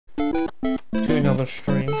to another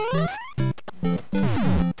stream.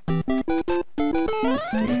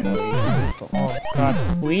 Let's see how he does. Oh god,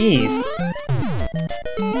 please!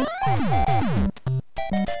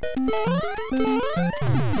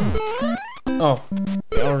 Oh,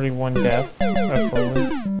 already one death. That's lovely.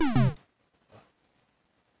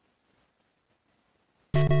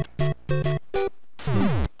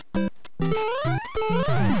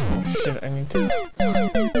 Oh shit, I need to...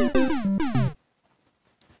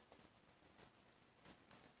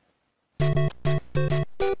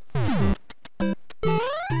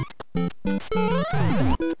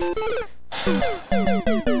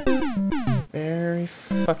 Very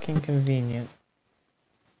fucking convenient.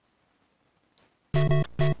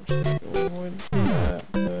 Avoid that,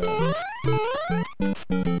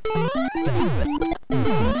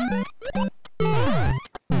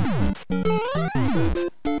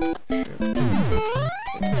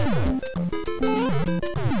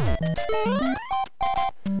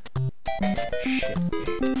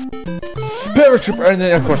 Paratrooper, and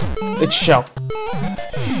then of course it's Shell.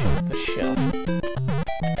 Shit, the Shell.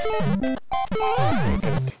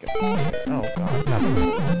 Oh god, not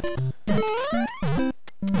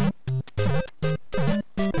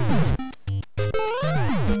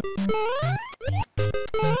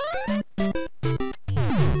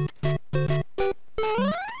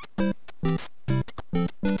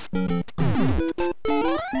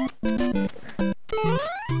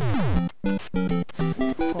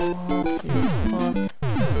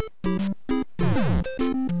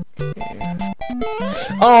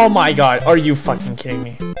Oh my god, are you fucking kidding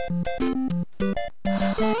me?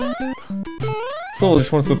 Soul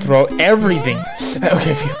just wants to throw everything.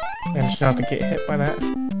 Okay, phew. Managed not to get hit by that.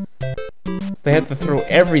 They had to throw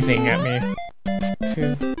everything at me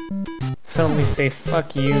to suddenly say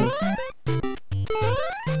fuck you.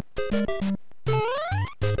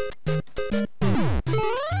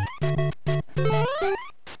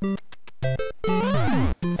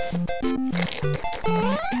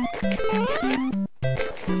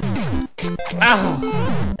 Ow!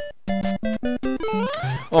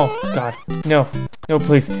 Oh god, no, no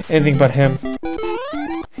please, anything but him.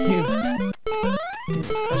 Phew.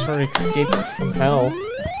 Jesus Christ, already escaped from hell.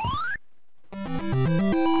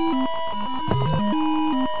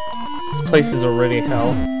 This place is already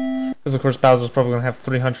hell. Because of course Bowser's probably gonna have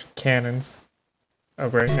 300 cannons. Oh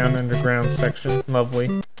great, now an underground section,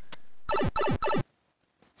 lovely.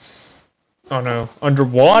 Oh no,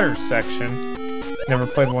 underwater section. Never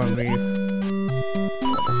played one of these.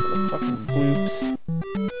 Fucking bloops.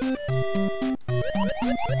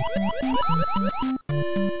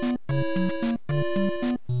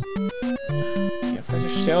 Yeah, if I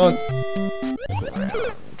just stay on the ground.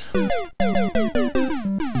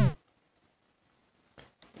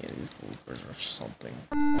 Yeah, these bloopers are something.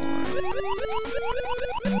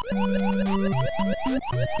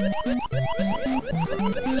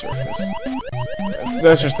 Surface.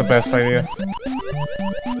 That's just the best idea.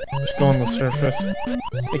 Just go on the surface.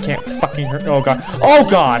 They can't fucking hurt. Oh god. Oh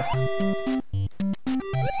god!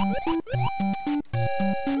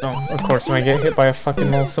 Oh, of course, when I get hit by a fucking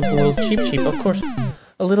little simple little cheap, of course.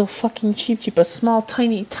 A little fucking cheap, a small,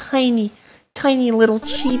 tiny little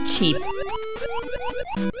cheap.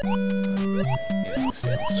 Yeah,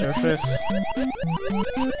 stay on the surface.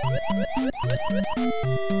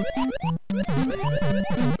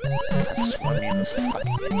 God, swimming in this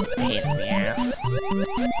fucking thing's a pain in the ass.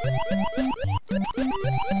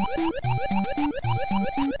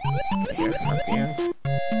 Here, I'm at the end.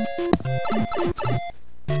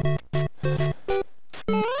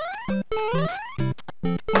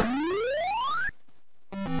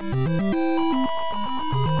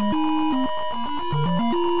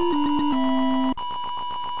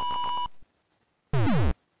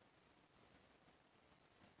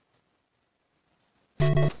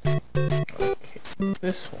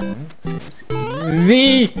 This one seems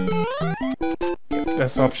easy. Yep,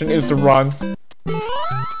 best option is to run.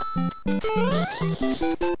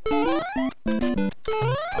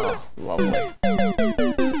 Oh, lovely.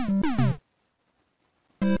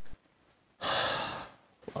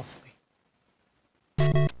 Lovely.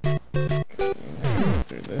 Okay, go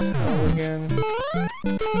through this hell again.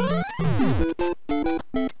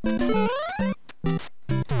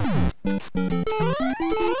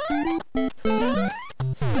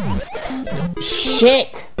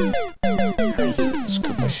 Shit! I hate the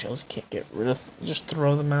scuba shells. Can't get rid of them. Just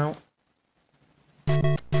throw them out.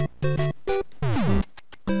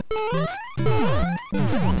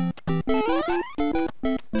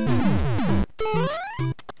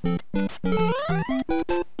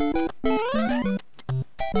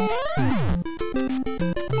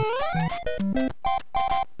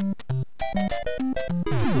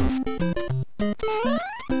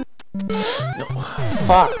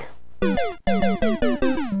 fuck?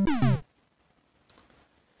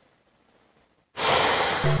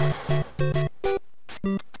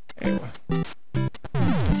 Anyway.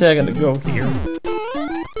 So I gotta go here.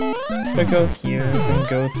 Gotta go here, then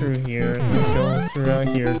go through here, and then go through out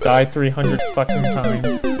here. Die 300 fucking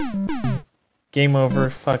times. Game over,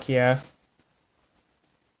 fuck yeah.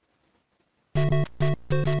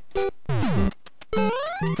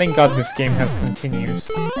 Thank God this game has continues.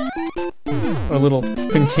 Or a little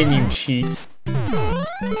continue cheat.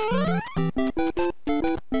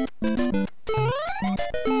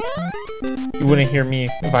 You wouldn't hear me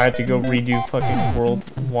if I had to go redo fucking World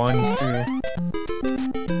 1 through...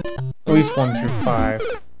 At least 1 through 5.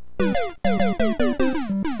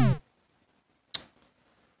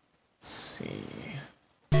 Let's see...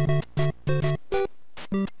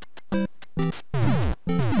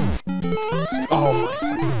 Oh my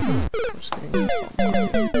fucking... I'm just kidding.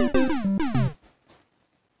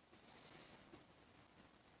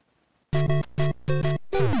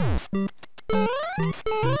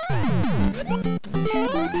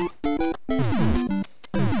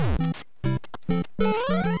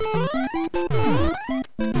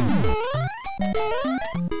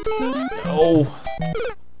 No.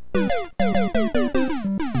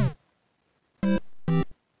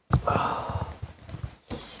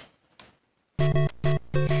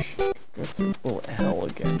 Go through bullet hell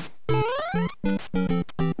again.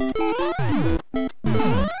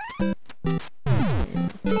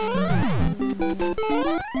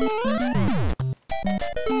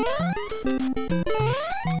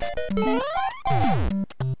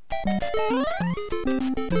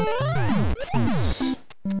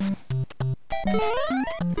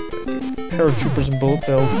 Paratroopers and bullet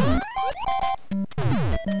bills.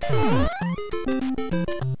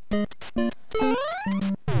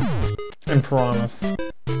 And piranhas.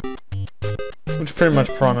 Which pretty much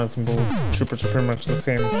piranhas and bullet troopers are pretty much the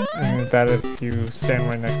same. And that if you stand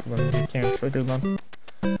right next to them, you can't trigger them.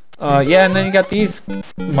 Yeah, and then you got these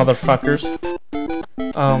motherfuckers.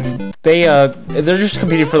 They're just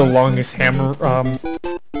competing for the longest hammer,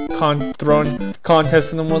 throwing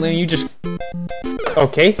contest in the world, and you just...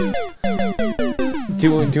 Okay.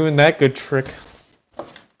 Doing that good trick.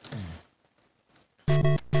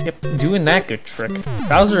 Yep, doing that good trick.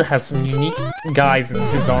 Bowser has some unique guys in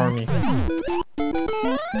his army.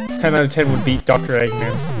 10 out of 10 would beat Dr.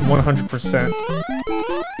 Eggman's 100%.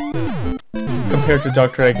 Compared to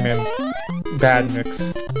Dr. Eggman's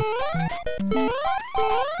badniks.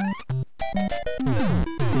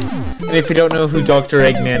 And if you don't know who Dr.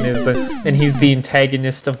 Eggman is, then he's the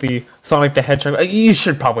antagonist of the Sonic the Hedgehog. You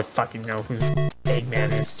should probably fucking know who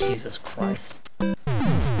Eggman is. Jesus Christ.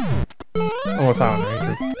 Unless I don't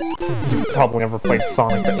know, you probably never played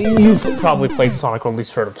Sonic, but you've probably played Sonic or at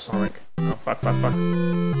least heard of Sonic. Oh, fuck.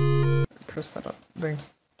 Press that up thing.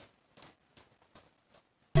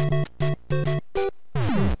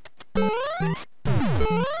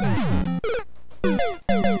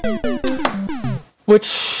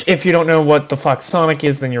 Which, if you don't know what the fuck Sonic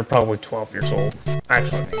is, then you're probably 12 years old.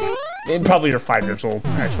 Actually, probably you're 5 years old,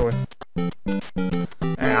 actually. And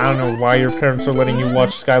I don't know why your parents are letting you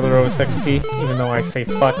watch Skylar OSXP, even though I say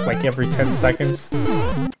fuck like every 10 seconds.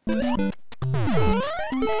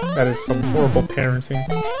 That is some horrible parenting.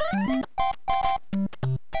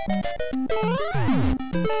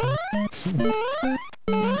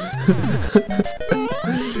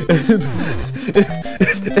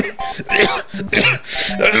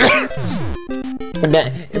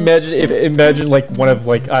 Imagine like one of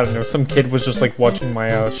like, I don't know, some kid was just like watching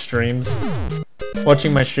my streams,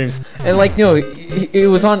 and like no, it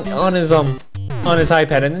was on his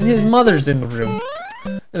iPad, and then his mother's in the room,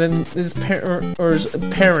 and then his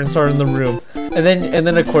parents are in the room, and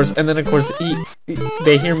then of course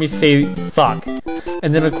they hear me say fuck,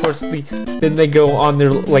 and then of course then they go on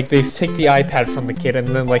their, like, they take the iPad from the kid, and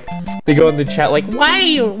then like they go in the chat like, why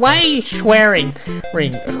are you swearing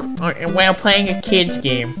while playing a kid's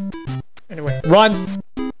game? Anyway, run.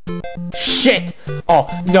 Shit! Oh,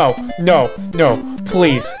 no,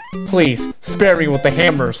 please, spare me with the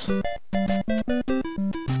hammers.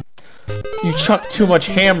 You chuck too much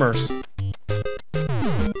hammers.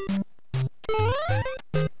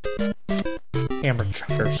 Hammer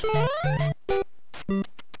chuckers.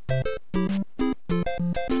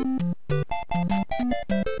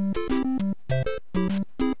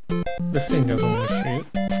 This thing doesn't want to shoot.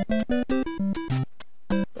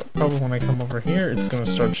 Probably when I come over here, it's gonna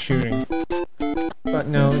start shooting. But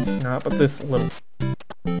no, it's not. But this little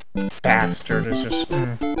bastard is just...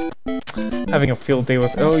 Having a field day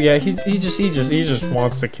with. Oh yeah, he just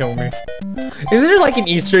wants to kill me. Isn't there like an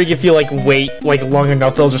Easter egg if you like wait like long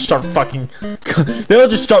enough, they'll just start fucking. They'll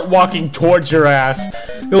just start walking towards your ass.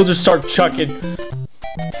 They'll just start chucking.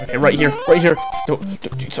 Okay, right here, right here. Don't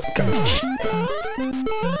do something.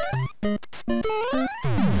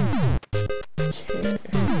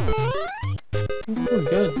 We're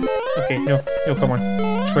good. Okay, no, come on.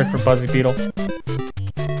 Try for Buzzy Beetle.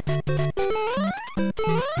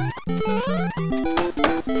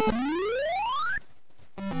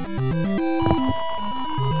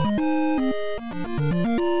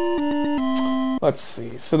 Let's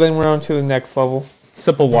see. So then we're on to the next level.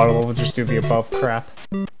 Simple water level, just do the above crap.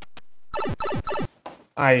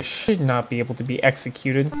 I should not be able to be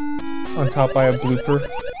executed on top by a blooper.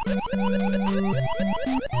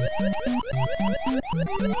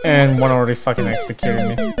 And one already fucking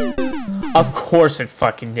executed me. Of course it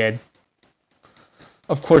fucking did.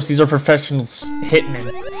 Of course, these are professional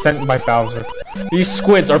hitmen sent by Bowser. These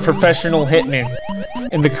squids are professional hitmen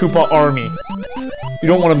in the Koopa army. You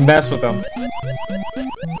don't want to mess with them.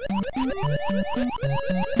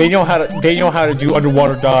 They know how to do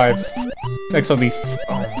underwater dives. Next on these.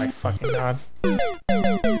 Oh my fucking god.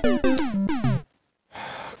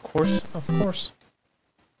 Of course.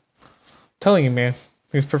 I'm telling you, man.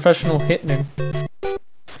 These professional hitmen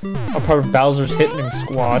are part of Bowser's Hitman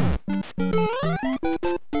Squad.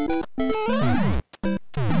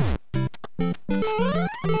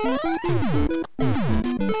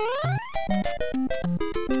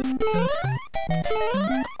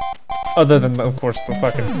 Other than, of course, the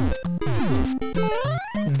fucking...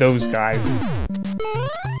 those guys.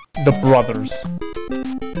 The brothers.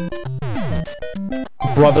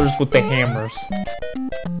 Brothers with the hammers.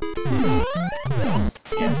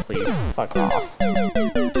 Yeah, please, fuck off.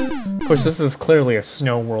 Of course, this is clearly a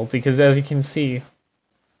snow world, because as you can see,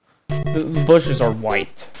 the bushes are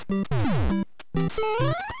white.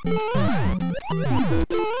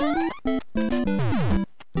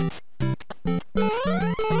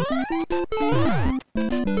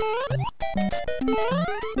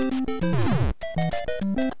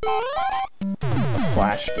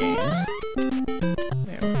 Flash games.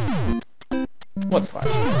 Anyway. What Flash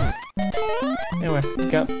games? Anyway,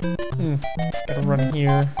 gotta run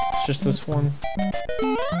here. It's just this one.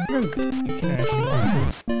 You can actually run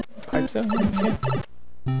through these pipes out here. Yeah.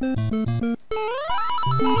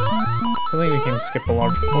 I think we can skip a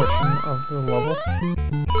large portion of the level.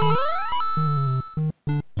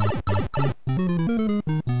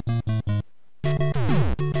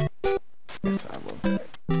 Yes, I love that.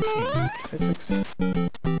 Unique physics.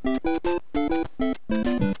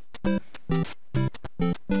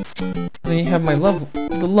 Then you have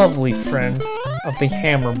the lovely friend of the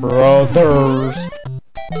Hammer Brothers.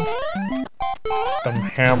 The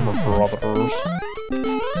Hammer Brothers.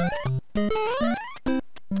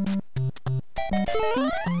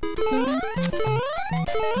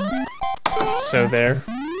 So there.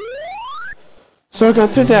 So I got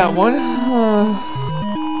through that one.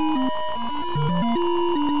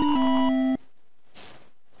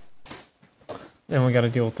 Then we gotta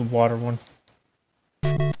deal with the water one.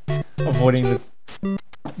 Avoiding the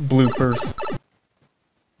bloopers.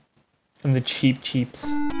 And the cheeps.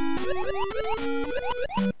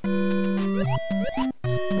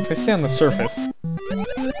 If I stay on the surface, and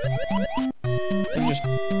just,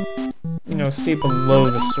 you know, stay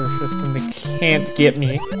below the surface, then they can't get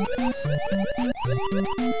me.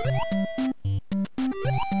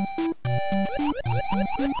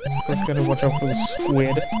 Of course, gotta watch out for the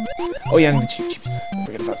squid. Oh yeah, and the cheeps. Don't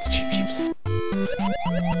forget about the cheeps.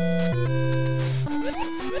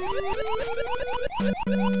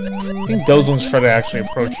 I think those ones try to actually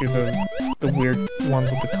approach you, the weird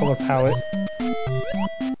ones with the color palette.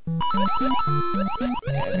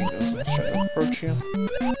 Yeah, I think those ones try to approach you.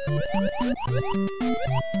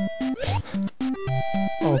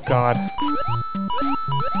 Oh god.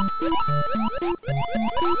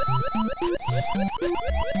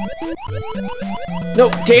 No,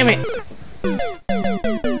 damn it!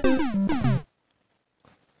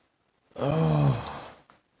 Oh.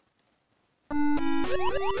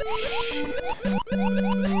 Shit.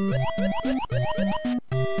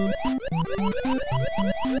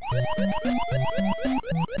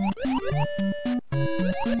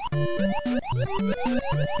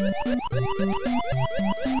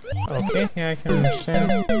 Okay, yeah, I can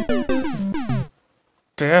understand. These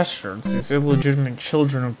bastards, these illegitimate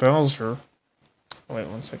children of Bowser. Wait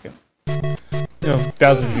 1 second. No,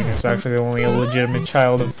 Bowser Jr. is actually the only illegitimate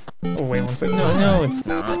child of... Oh, wait 1 second. No, it's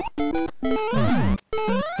not.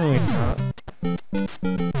 No, he's not.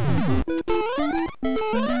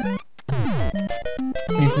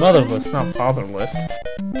 He's motherless, not fatherless.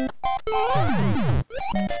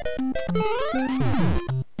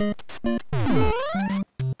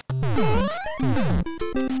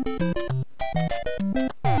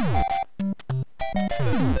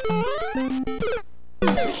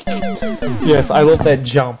 Yes, I love that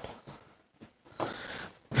jump.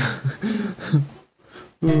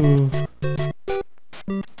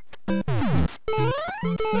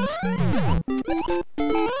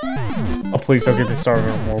 Oh, please don't get me started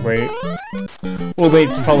on World 8. World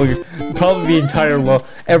 8's probably the entire level.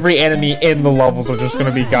 Every enemy in the levels are just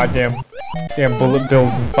gonna be damn bullet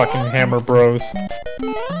bills and fucking hammer bros.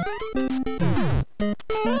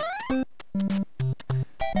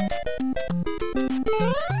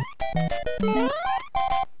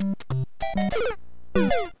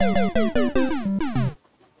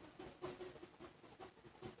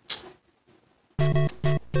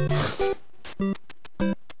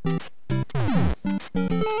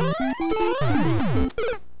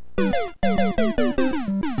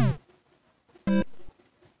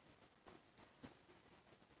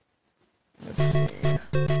 Let's see.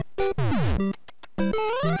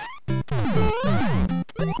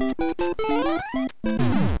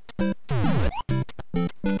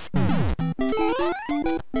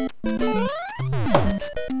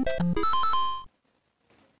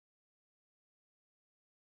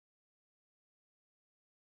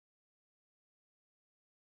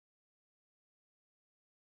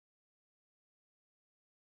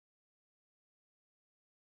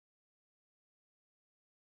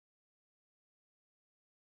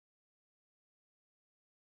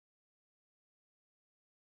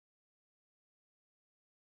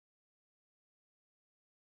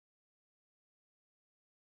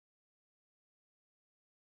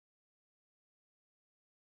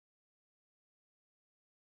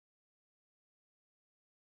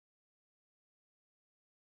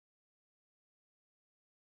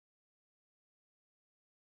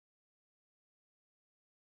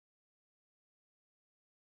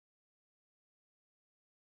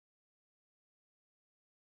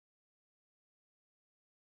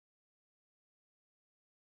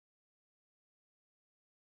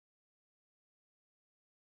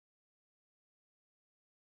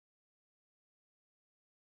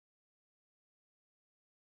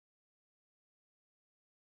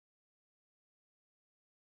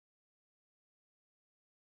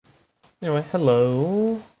 Anyway,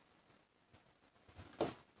 hello.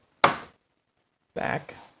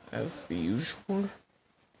 Back as the usual.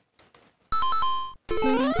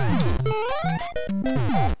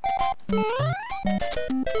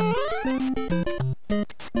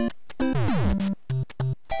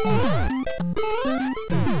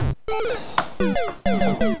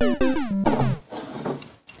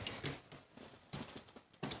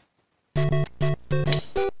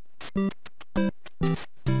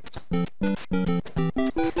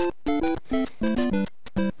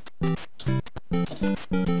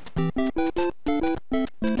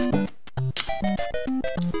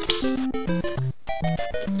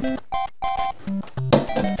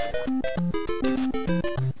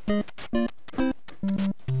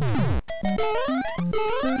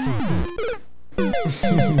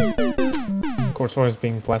 Of course, I was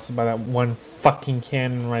being blasted by that one fucking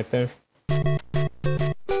cannon right there. You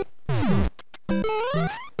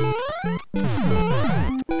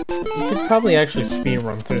could probably actually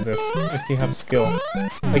speedrun through this if you have skill.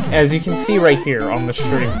 Like, as you can see right here on the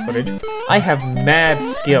shooting footage, I have mad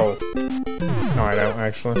skill. No, I don't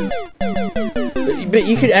actually. But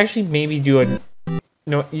you could actually maybe do a...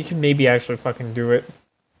 No, you can maybe actually fucking do it.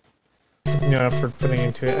 With no effort putting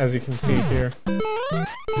into it, as you can see here.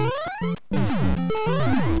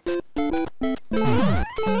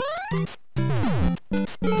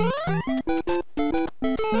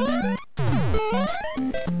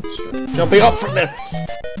 Jumping up from there!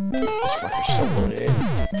 This fucker's so loaded.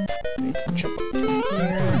 We can jump up from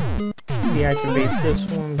here. Deactivate this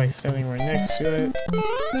one by standing right next to it.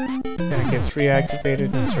 Then it gets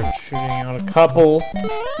reactivated and starts shooting out a couple.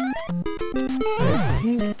 I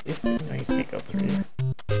think if... No, you can't go through here.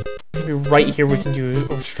 Maybe right here we can do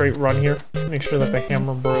a straight run here. Make sure that the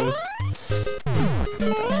hammer bros... Oh, fuck, I thought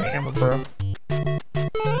that was a hammer bro.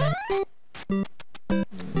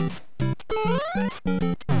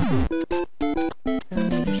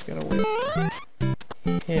 And we just gotta wait for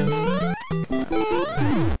him to come out.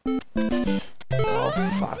 Oh,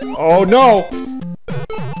 fuck. Oh, no!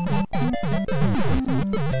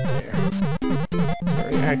 There.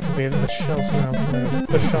 Already activated the shell, so now it's gonna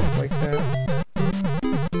push up like that.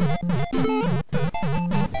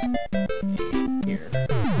 Here.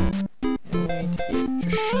 And we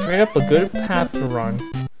just straight up a good path to run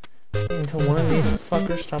until one of these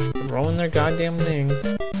fuckers stop throwing their goddamn things.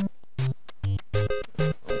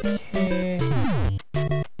 Okay.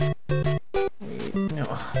 Wait, no.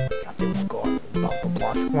 Oh my god, they won't go about the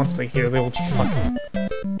block. Once they hear, they'll just fucking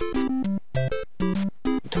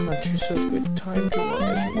taunt you. So good time to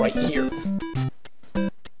run is right here.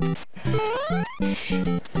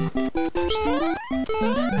 Shit. This one.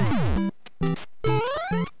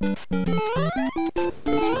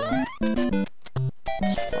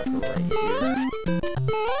 This fucker right here.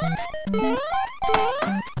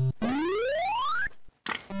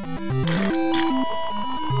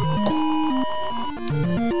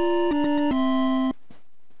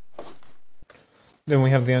 Then we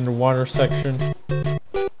have the underwater section.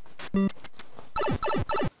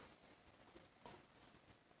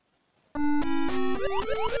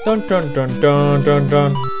 Dun dun dun dun dun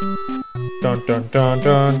dun. Dun dun dun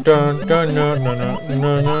dun dun dun no no no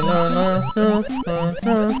no no no no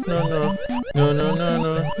no no no no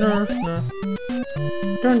no no.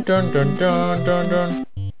 Dun dun dun dun dun dun.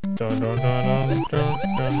 Dun dun dun dun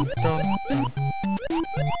dun dun.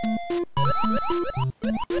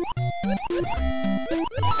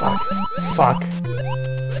 Fuck. Fuck.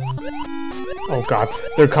 Oh god,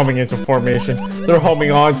 they're coming into formation. They're holding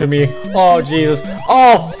on to me. Oh Jesus.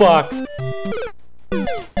 Oh fuck.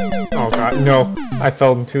 Oh god, no. I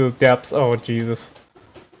fell into the depths. Oh Jesus.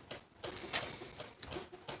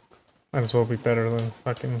 Might as well be better than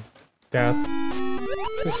fucking death.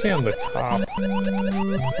 Just stay on the top.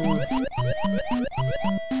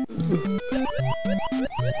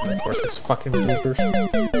 And of course, it's fucking bloopers.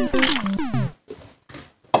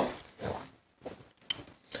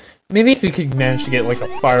 Maybe if you could manage to get like a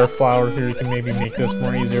fire flower here, you can maybe make this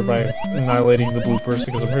more easier by annihilating the bloopers,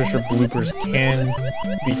 because I'm pretty sure bloopers can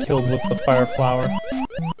be killed with the fire flower.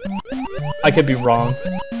 I could be wrong.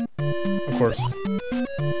 Of course.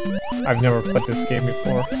 I've never played this game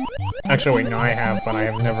before. Actually, wait, no, I have, but I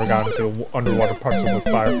have never gotten to the underwater parts with the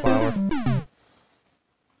fire flower.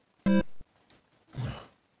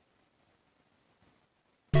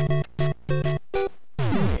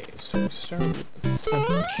 Okay, so we start with the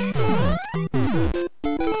simple shit.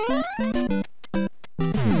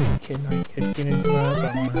 Okay, no, I could get into that, but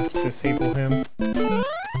I'm gonna have to disable him.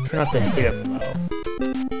 Try not to hit him, though.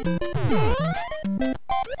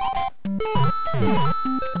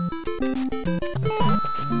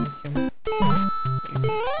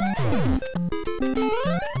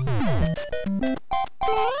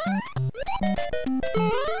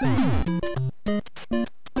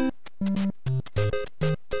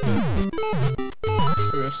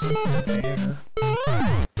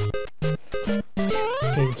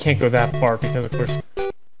 Okay, you can't go that far because, of course,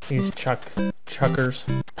 these chuckers,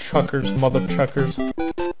 mother chuckers.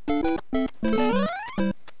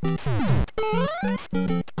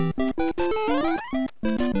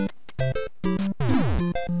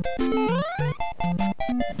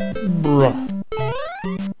 Bruh.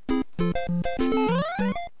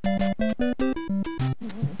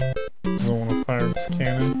 Doesn't want to fire its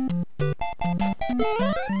cannon.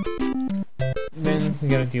 Then we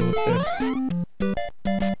gotta deal with this.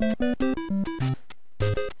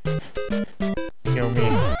 You know me.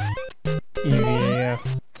 Easy AF.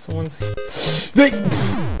 So once they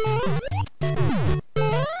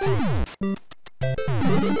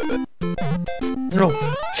no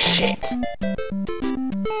shit.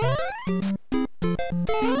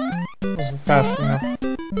 Wasn't fast enough.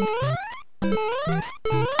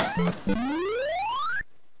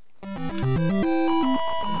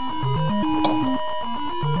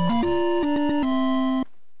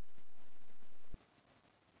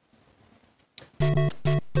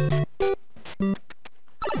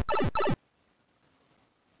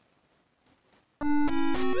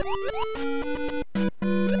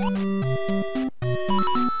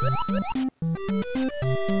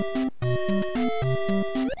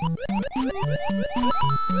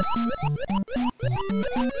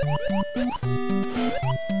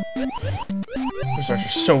 These are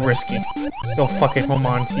just so risky. They'll fucking home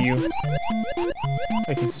on to you.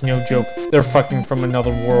 Like it's no joke. They're fucking from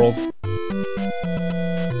another world.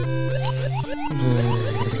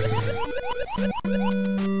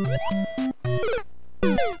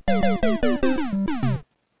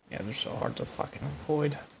 Yeah, they're so hard to fucking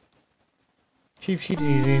avoid. Sheep's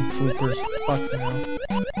easy. Bloopers, fuck now.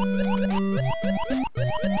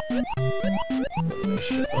 Holy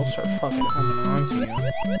shit, they'll start fucking coming on to you.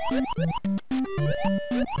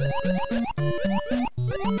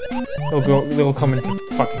 They'll come into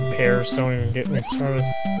fucking pairs, don't even get me started.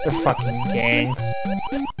 They're fucking gang.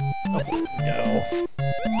 Oh no.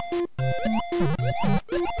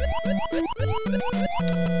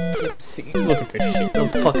 See, look at this shit. They'll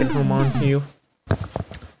fucking home onto you.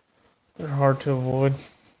 They're hard to avoid.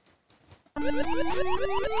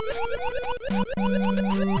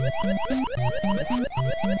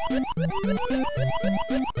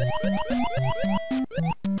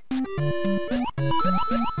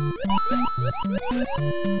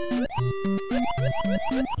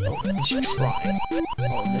 Oh, he's trying.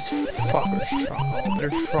 Oh, this fucker's trying. Oh, they're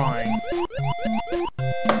trying.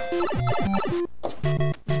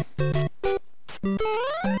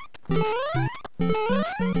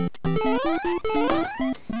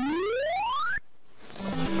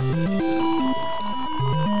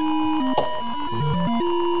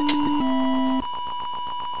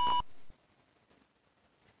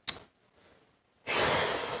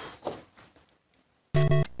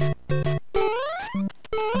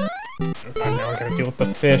 Now I gotta deal with the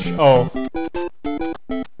fish. Oh.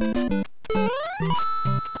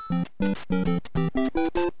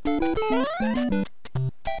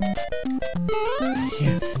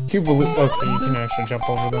 You believe? Okay, you can actually jump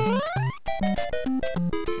over them.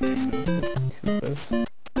 Koopas.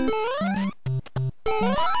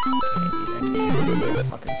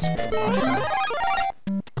 Fucking spirit mushroom.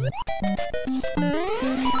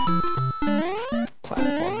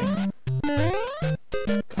 Platforming.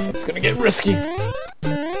 God, it's gonna get risky.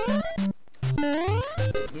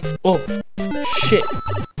 Oh, shit.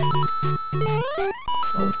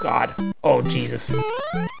 Oh God. Oh Jesus.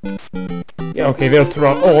 Yeah, okay, they're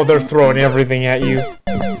throwing everything at you.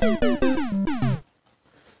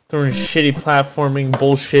 Throwing shitty platforming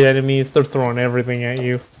bullshit enemies. They're throwing everything at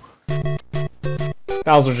you.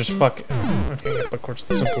 Bowser just fucking. Okay, yeah, but of course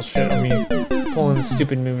the simple shit. I mean, pulling the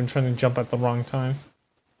stupid move and trying to jump at the wrong time.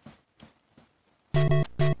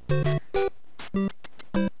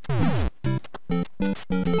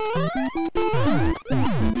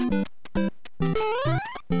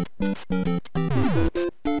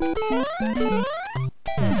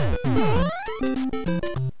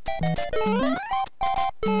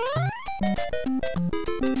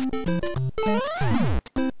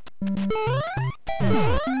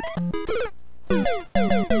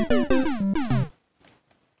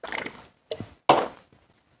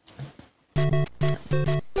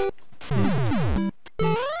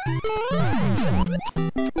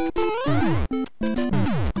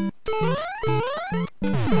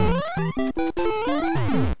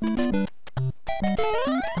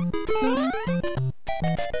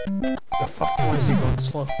 The fuck? Why is he going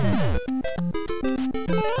slow? Okay.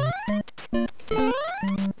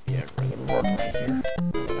 Yeah, we're gonna run right here.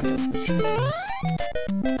 I have the chance.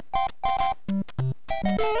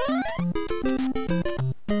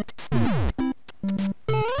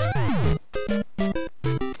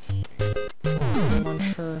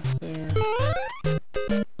 Muncher there.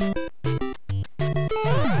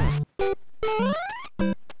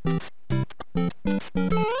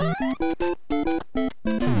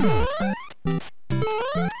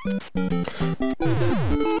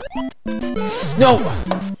 No!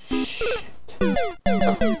 Shit.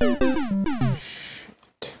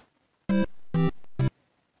 Shit.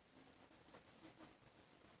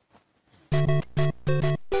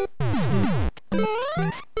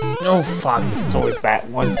 No, fuck. It's always that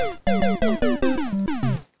one.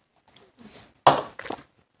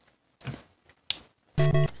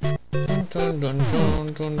 Dun, dun, dun,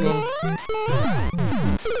 dun, dun.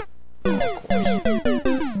 Oh, of course.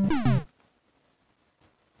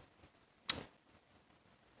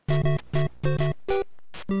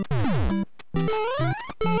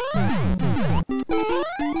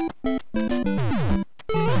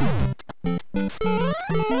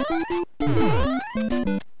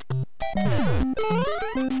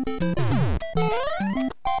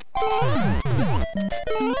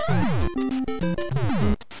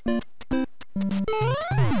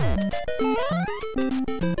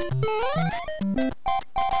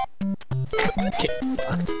 Get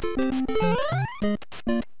fucked.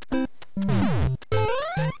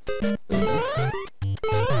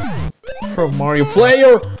 Pro Mario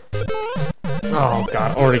player! Oh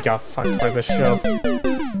god, already got fucked by this show.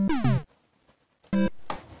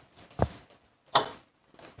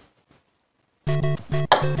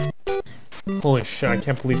 Holy shit, I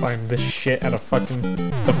can't believe I'm this shit at a fucking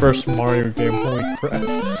the first Mario game. Holy crap.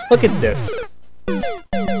 Look at this.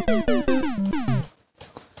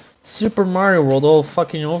 Super Mario World all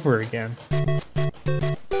fucking over again.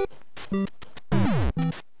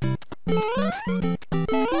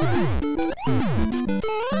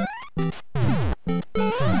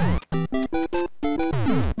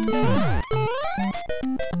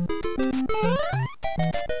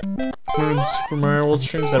 Remember the Super Mario World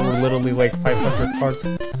streams that were literally like 500 parts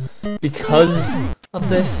because of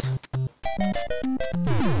this. I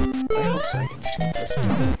hope so I can just get this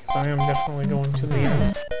done, because I am definitely going to the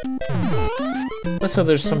end. So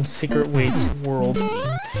there's some secret way to world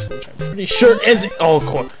eats, which I'm pretty sure is—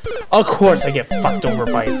 oh, of course I get fucked over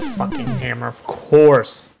by its fucking hammer, of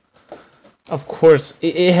course. Of course,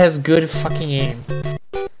 it has good fucking aim.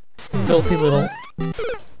 Filthy little—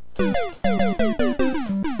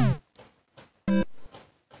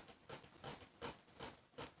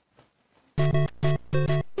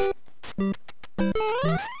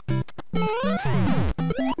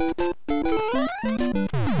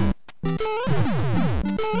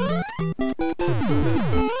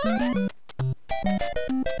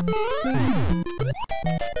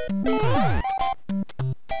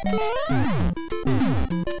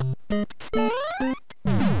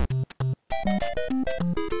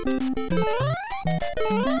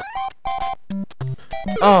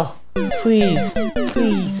 oh, please,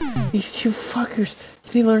 please, these two fuckers,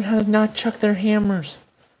 they learn how to not chuck their hammers.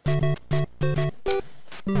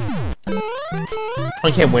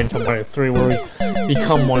 I can't wait until Mario 3 where we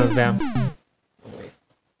become one of them. Wait.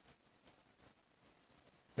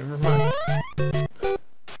 Never mind.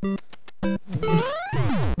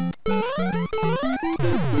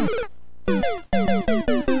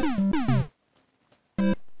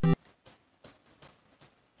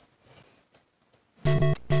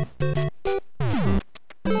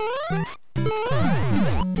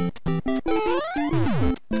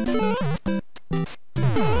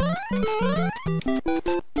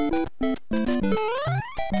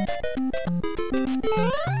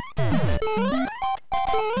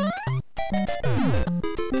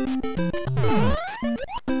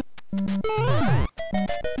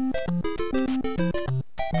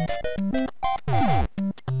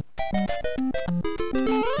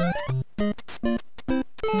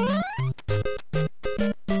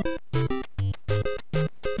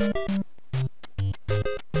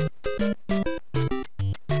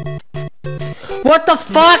 What the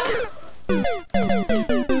fuck?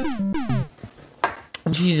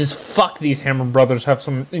 Jesus, fuck, these Hammer Brothers have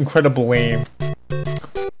some incredible aim.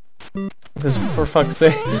 Because for fuck's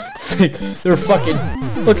sake, they're fucking—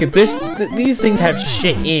 look at this, these things have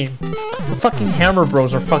shit aim. The fucking Hammer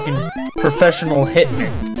Bros are fucking professional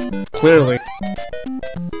hitmen. Clearly.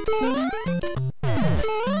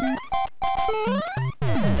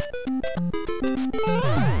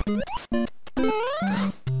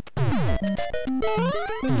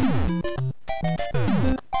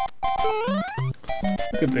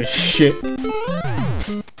 Look at this shit.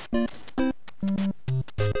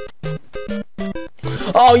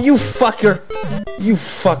 Oh, you fucker! You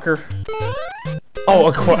fucker! Oh,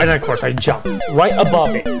 of course I jump right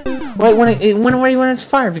above it, right when it's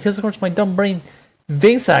fired, because of course my dumb brain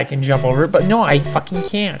thinks that I can jump over it, but no, I fucking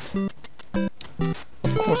can't.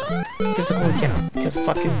 Of course, physically cannot, because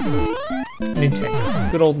fucking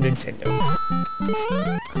Nintendo, good old Nintendo.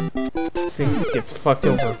 See, gets fucked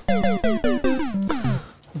over.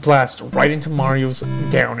 Blast right into Mario's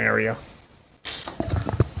down area.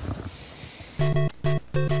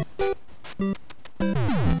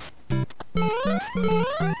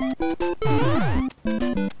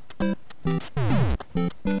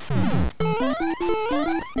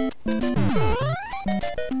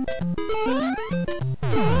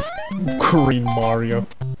 Green Mario.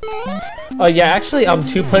 Yeah, actually, I'm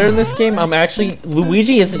two-player in this game. Actually,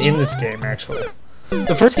 Luigi isn't in this game, actually.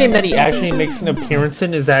 The first game that he actually makes an appearance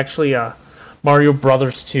in is actually, Mario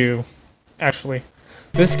Brothers 2, actually.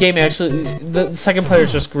 This game actually, the second player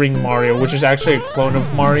is just Green Mario, which is actually a clone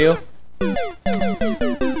of Mario.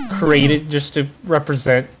 Created just to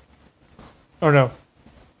represent, or no,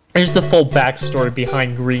 here's the full backstory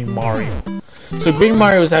behind Green Mario. So Green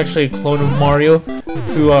Mario is actually a clone of Mario,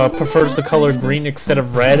 who prefers the color green instead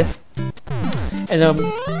of red. And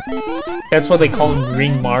that's why they call him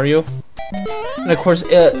Green Mario. And of course,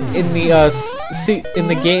 in the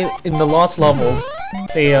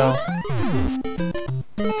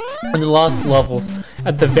Lost Levels,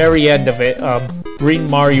 at the very end of it, Green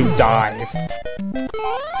Mario dies.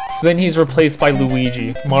 So then he's replaced by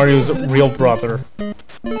Luigi, Mario's real brother.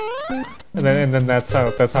 And then that's how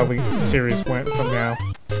the series went from now.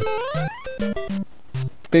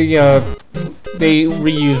 They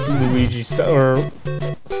reused Luigi,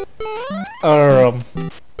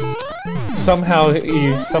 somehow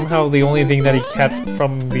the only thing that he kept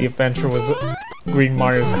from the adventure was Green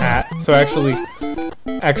Mario's hat. So actually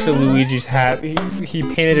Luigi's hat, he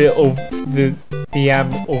painted it over the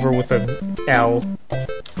M over with an L.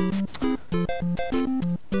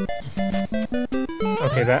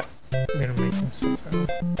 Okay, that didn't make sense.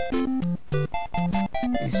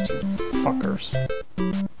 These two fuckers.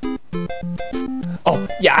 Oh,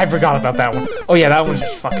 yeah, I forgot about that one. Oh, yeah, that one's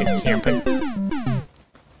just fucking camping.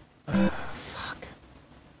 Fuck.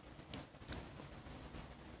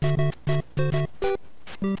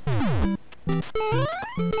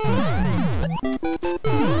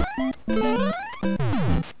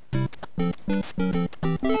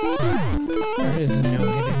 There is no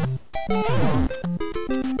hitting.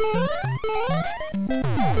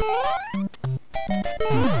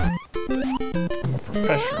 I'm a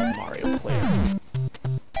professional Mario player.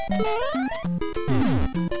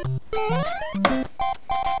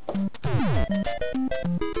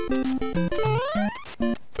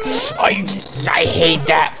 I hate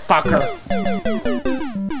that fucker.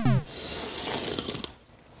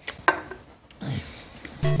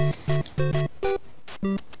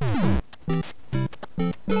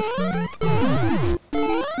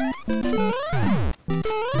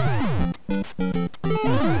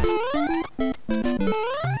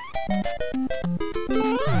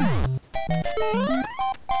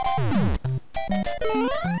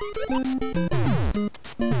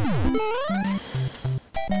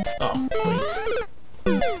 Oh, please.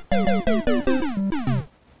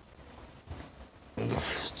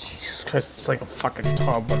 Jesus Christ, it's like a fucking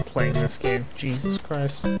toddler playing this game. Jesus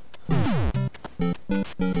Christ. Oh,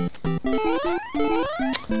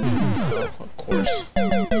 of course.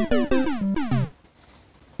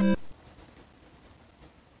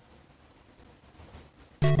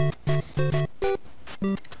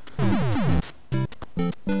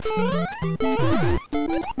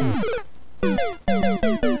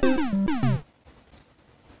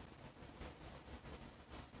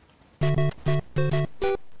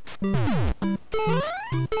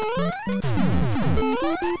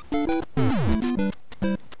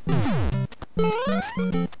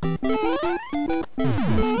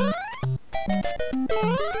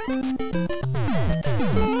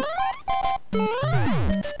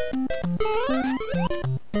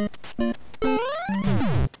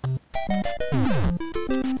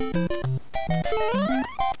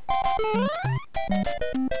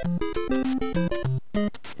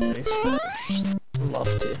 These fuckers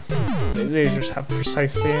love to. They just have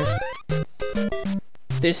precise aim.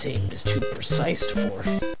 This aim is too precise for.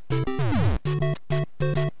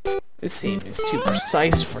 This aim is too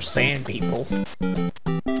precise for sand people.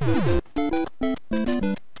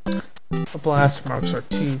 The blast marks are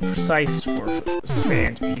too precise for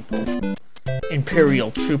sand people.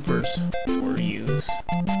 Imperial troopers were used.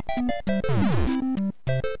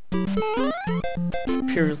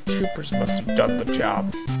 Imperial troopers must have done the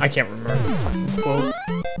job. I can't remember the fucking quote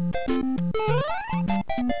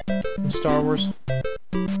from Star Wars.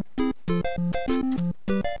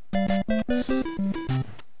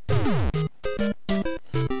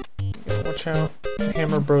 Gotta watch out. The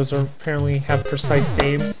Hammer Bros are apparently have precise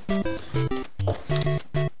aim.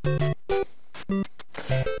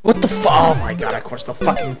 What the oh my god, of course the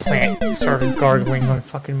fucking plant started gargling on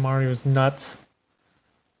fucking Mario's nuts.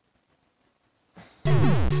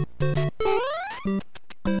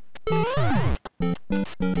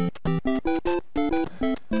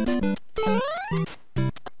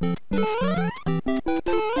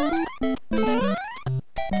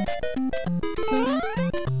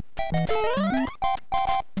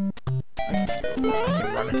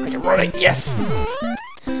 I can run it, yes!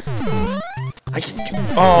 I can do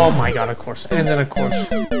oh my god, of course. And then of course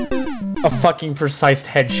a fucking precise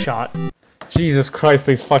headshot. Jesus Christ,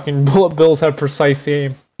 these fucking bullet bills have precise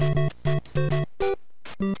aim.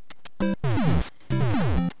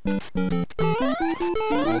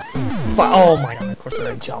 Oh my god, of course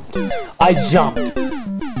I jumped. I jumped!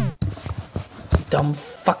 Dumb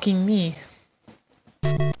fucking me.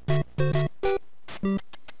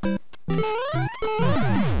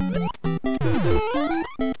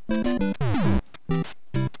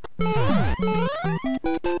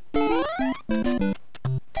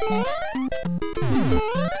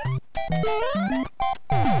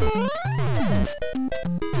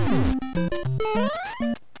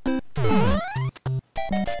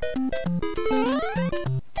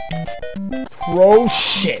 Throw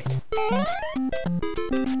shit.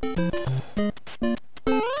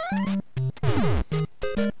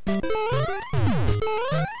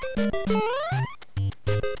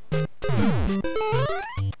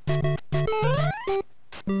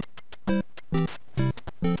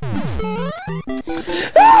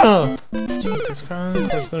 Jesus Christ, of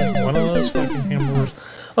course there's one of those fucking hamburgers.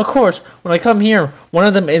 Of course, when I come here, one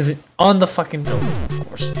of them is on the fucking building, of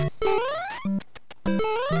course.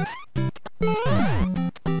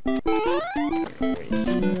 Right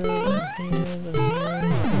here,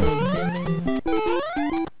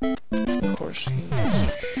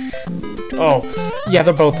 Oh, yeah,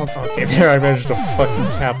 they're both on. Okay, there I managed to fucking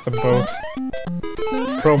cap them both.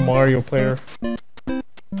 Pro Mario player. Oh,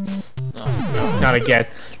 no, not again.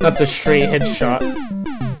 Not the straight headshot.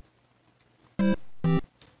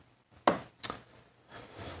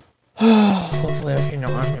 Hopefully, okay, no,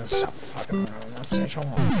 I'm gonna stop fucking around on that stage. I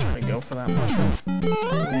won't try to go for that mushroom.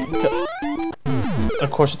 Of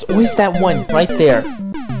course, it's always that one right there.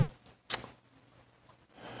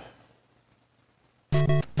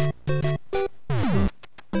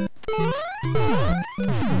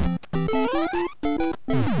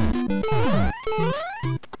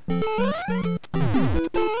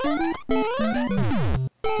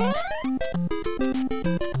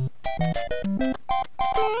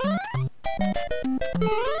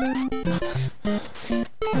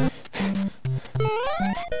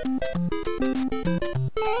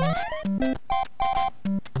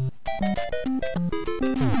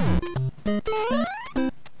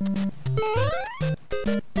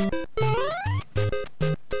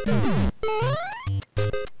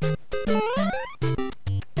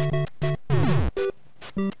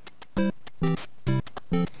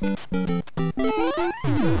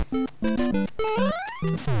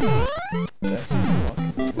 Best luck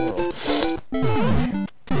in the world.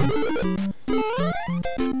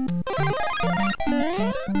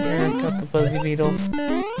 There, got the Buzzy Beetle.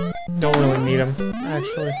 Don't really need him,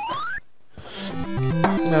 actually.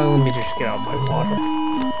 No, let me just get out my water.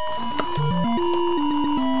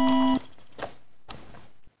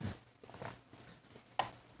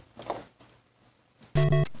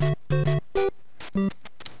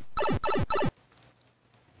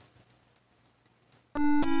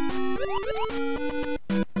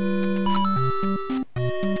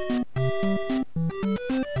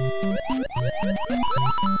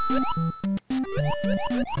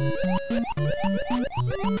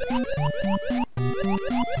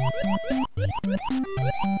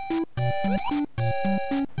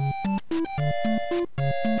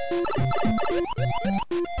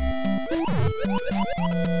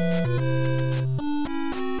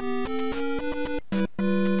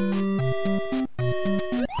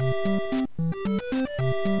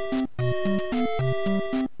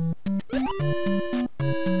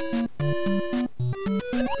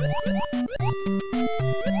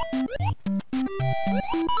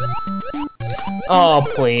 Oh,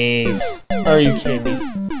 please. Are you kidding me?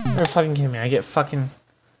 You're fucking kidding me. I get fucking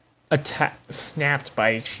snapped by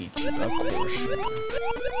a cheat sheet, of course. Of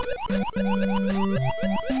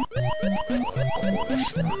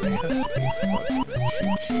course. It has to be fucking a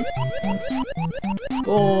cheat sheet.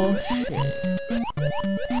 Bullshit.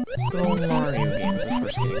 Go Mario games, of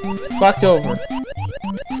course, getting fucked over.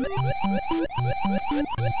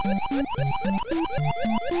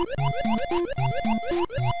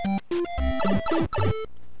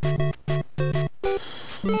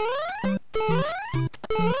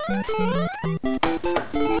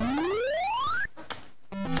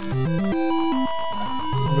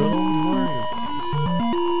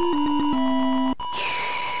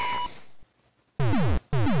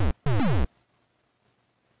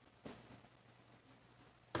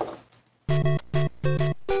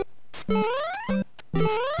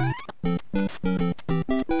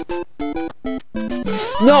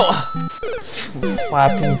 No!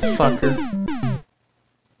 Flapping fucker.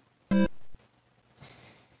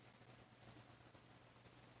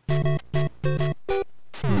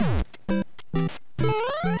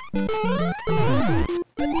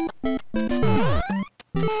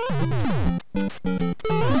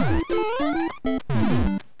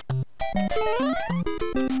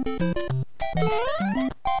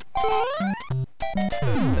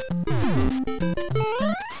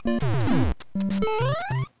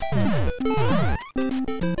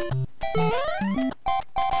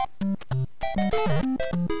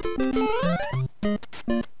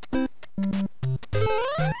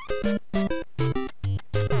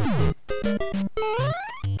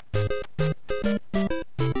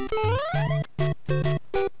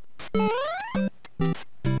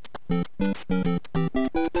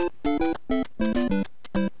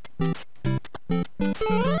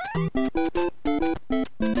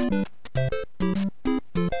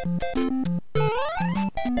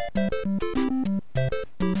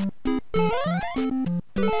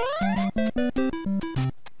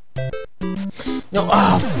 No,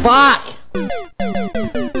 oh, fuck!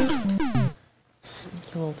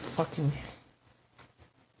 Sneaky little fucking...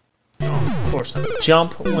 Oh, of course not.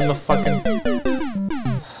 Jump when the fucking...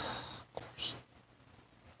 Of course.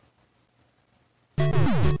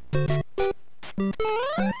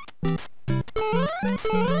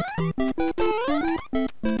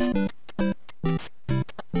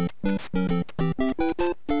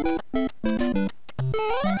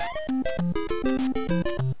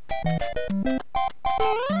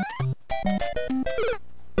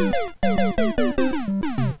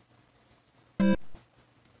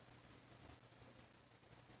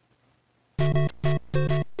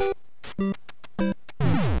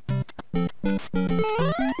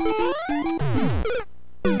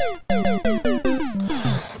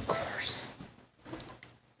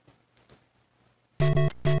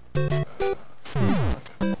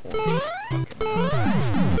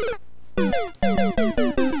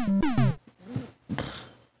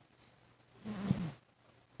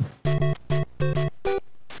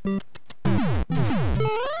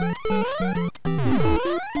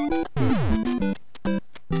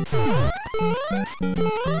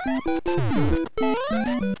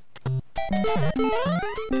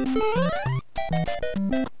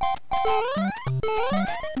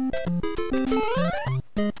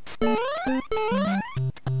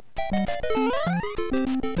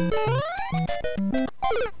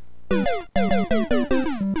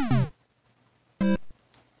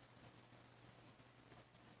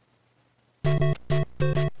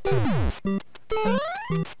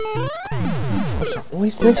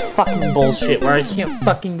 always this fucking bullshit where I can't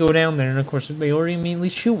fucking go down there, and of course they already immediately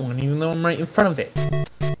shoot one, even though I'm right in front of it.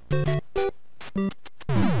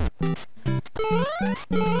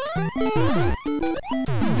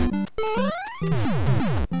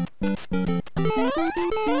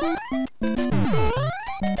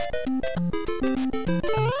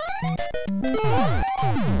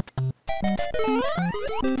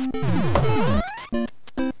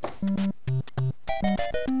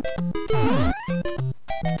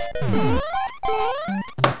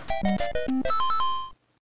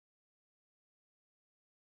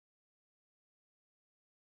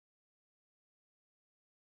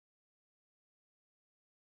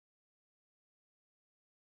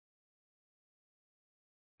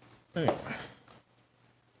 Anyway.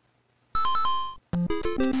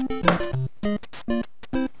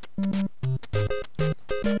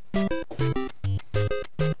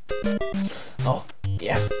 Oh,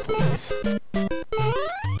 yeah, please.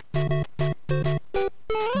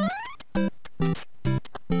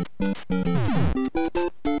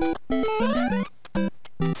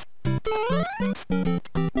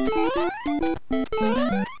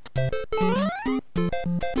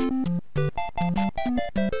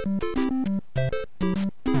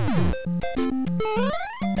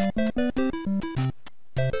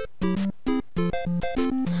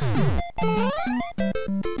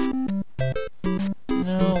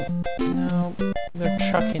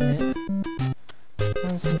 Chucking it.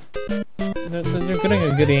 They're getting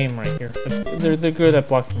a good aim right here. They're good at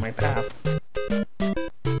blocking my path.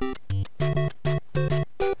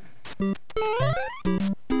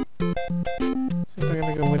 So they're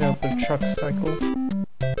gonna go without the chuck cycle.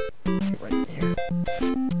 Right here.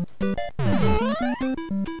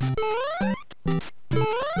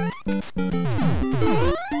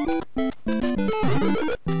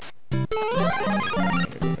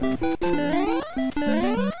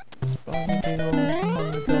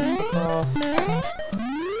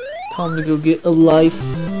 Time to go get a life.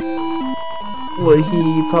 What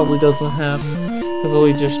he probably doesn't have. Because all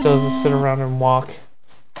he just does is sit around and walk.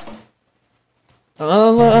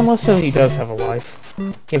 Unless he does have a life.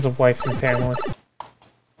 He has a wife and family.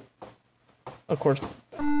 Of course.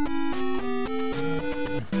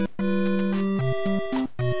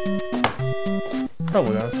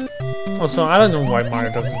 Probably does. Also, I don't know why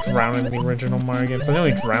Mario doesn't drown in the original Mario games. I know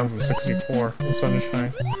he drowns in 64 in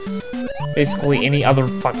Sunshine. Basically any other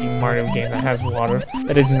fucking Mario game that has water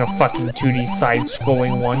that isn't a fucking 2D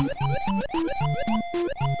side-scrolling one.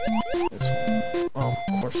 This one. Oh,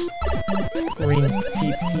 of course. Green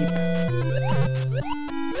feet.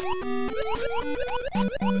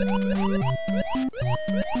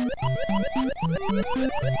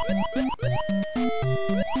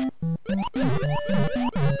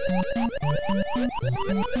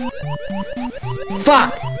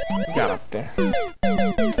 Fuck! Got up there.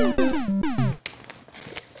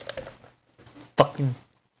 Fucking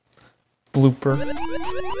blooper.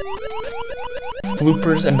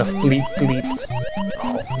 Bloopers and the fleeps.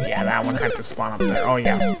 Oh, yeah, that one had to spawn up there. Oh,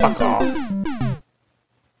 yeah, fuck off.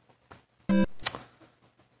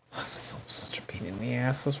 This is such a pain in the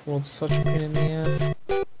ass. This world's such a pain in the ass.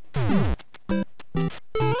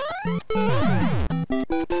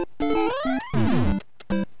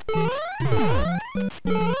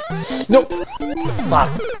 Nope! Fuck.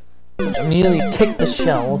 Immediately kick the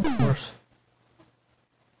shell, of course.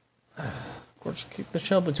 Of course, keep the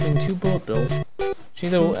shell between two bullet bills. It's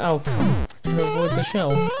either outcome to avoid the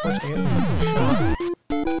shell. Of course, I get fucking shot.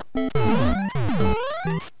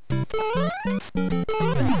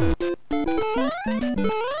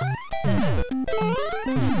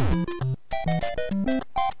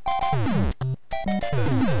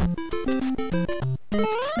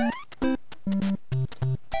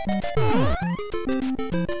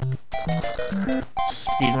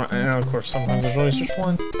 Speedrun, and of course, sometimes there's always just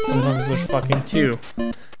one. Sometimes there's fucking two.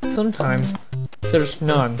 And sometimes there's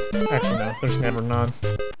none. Actually, no, there's never none.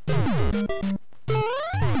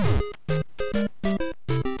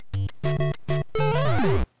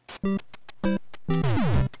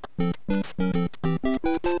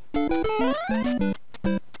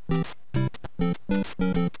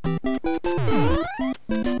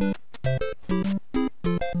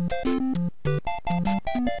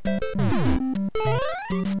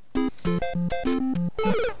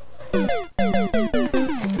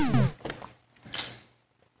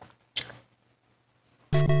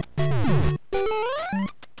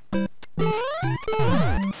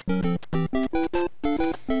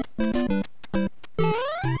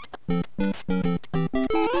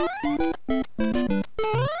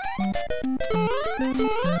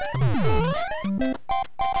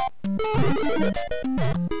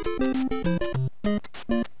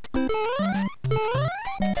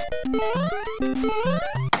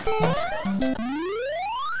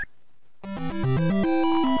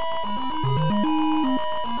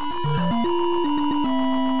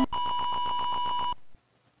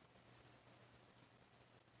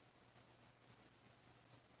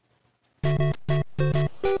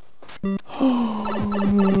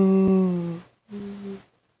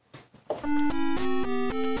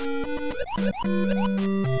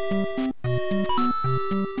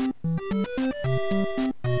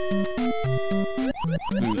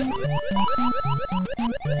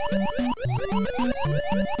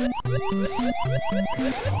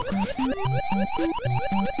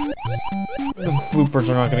 The floopers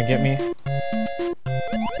are not gonna get me.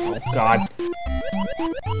 Oh god.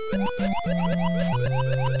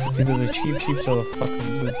 It's either the cheeps or the fucking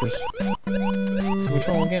bloopers. Let's see which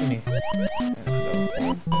one will get me.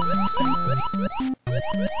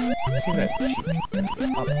 Let's see that cheap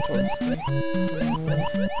up towards me. Green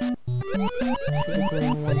ones. Let's see the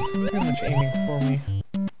green ones. Pretty much aiming for me.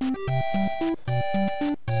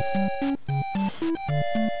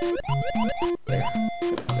 There.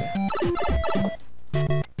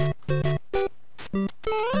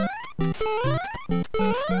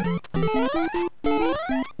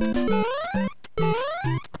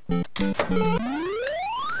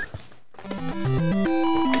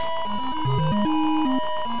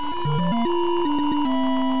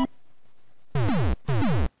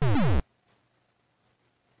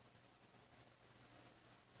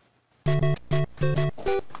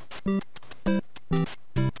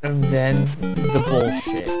 And then the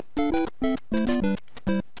bullshit.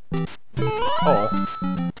 Oh.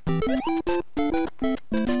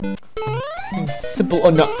 Seems simple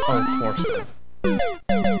enough. Oh, of course.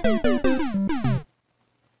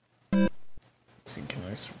 Let's see, can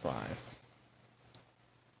I survive?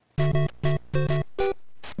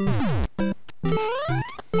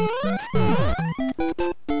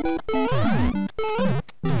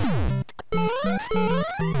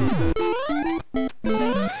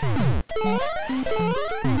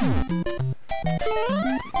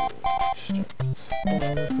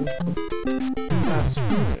 Last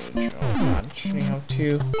bridge. Oh god, shooting out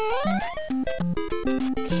two.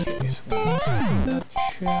 Okay, so then that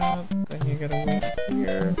shot, then you gotta wait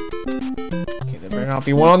here. Okay, there better not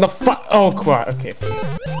be one on the oh quad. Okay,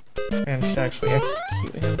 managed to actually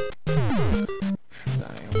execute him. Should I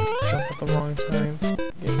jump at the wrong time?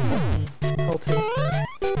 Get fucking pelted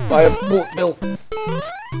by a bullet bill.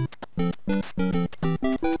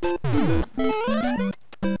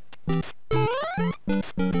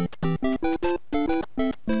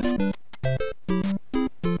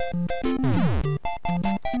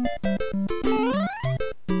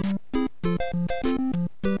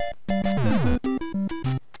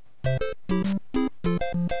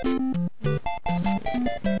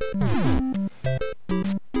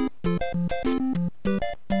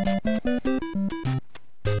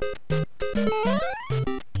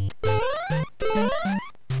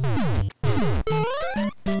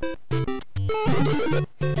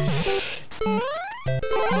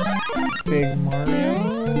 Big Mario.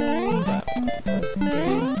 That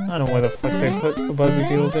one. I don't know why the fuck they put the Buzzy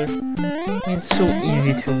Beetle there. I mean, it's so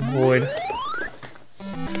easy to avoid.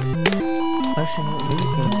 Actually, no, these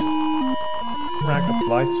can rack up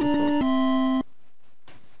lights just like.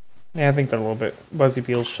 Yeah, I think they're a little bit. Buzzy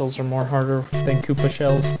Beetle shells are more harder than Koopa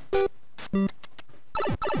shells.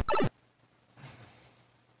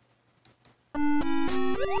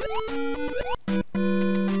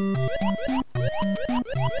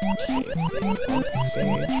 Okay, stay off the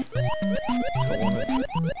stage. Don't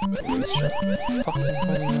want to lose shot. Fucking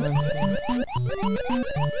holding on to it.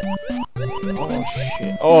 Oh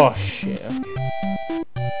shit. Oh shit. Okay.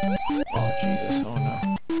 Oh Jesus. Oh no.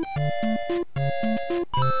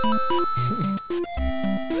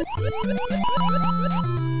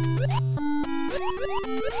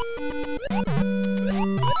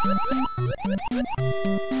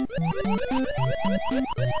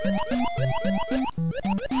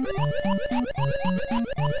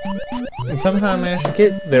 And somehow I managed to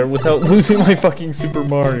get there without losing my fucking Super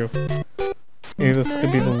Mario. Maybe this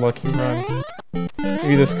could be the lucky run.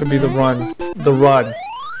 Maybe this could be the run. The run.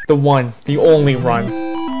 The one. The only run.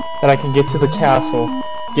 That I can get to the castle.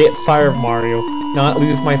 Get Fire Mario. Not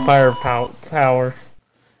lose my fire power.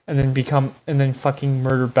 And then fucking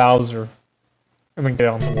murder Bowser. And then get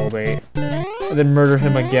on the World 8. And then murder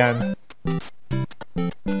him again.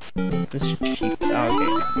 This cheap. Oh,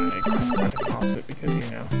 okay, I fucking lost it because you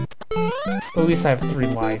know. But at least I have 3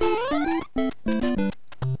 lives.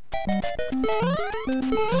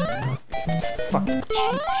 It's fucking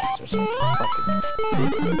cheap. Cheeps are so fucking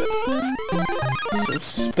so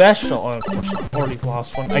special. Oh, of course, I've already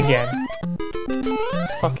lost one again.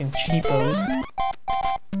 It's fucking cheapos.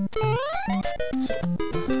 So,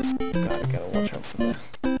 gotta watch out for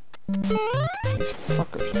these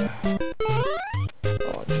fuckers.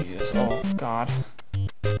 Oh Jesus! Oh God!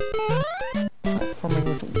 Platforming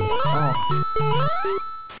with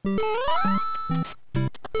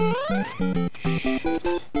shit.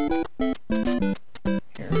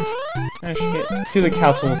 Here, I should get to the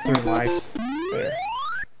castle with 3 lives. There.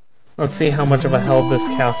 Let's see how much of a hell this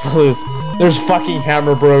castle is. There's fucking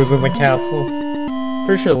Hammer Bros in the castle.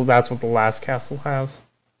 Pretty sure that's what the last castle has.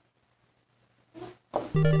 No,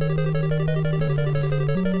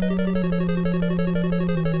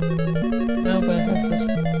 but it has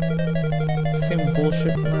this same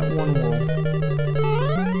bullshit from that one world.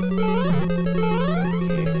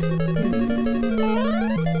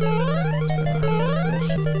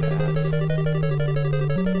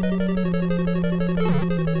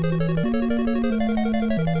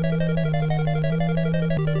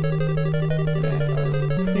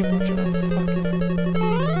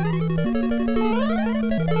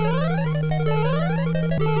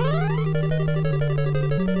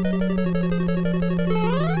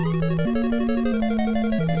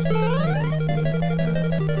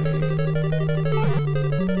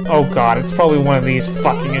 Oh god, it's probably one of these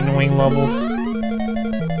fucking annoying levels.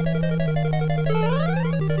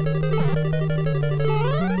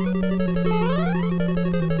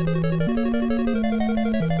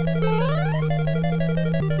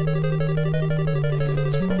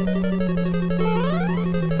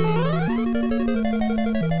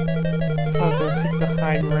 I'll go take the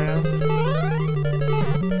high ground.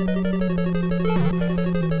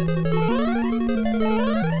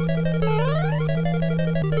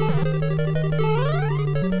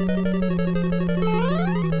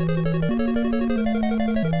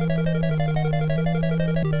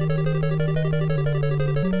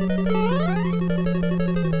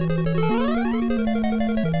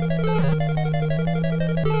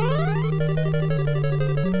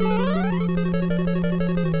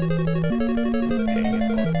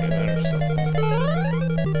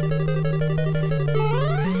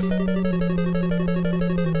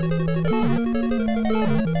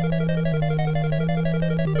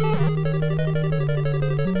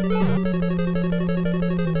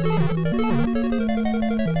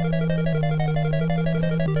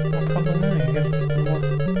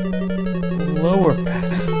 Lower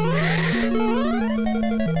path.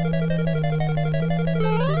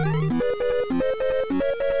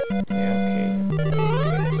 Yeah, okay.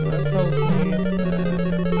 So that tells me that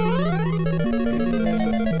maybe there's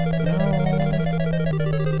a no.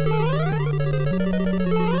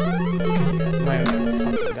 Okay, yeah, might as well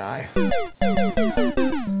fucking die.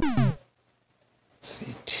 Let's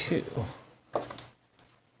see, 2.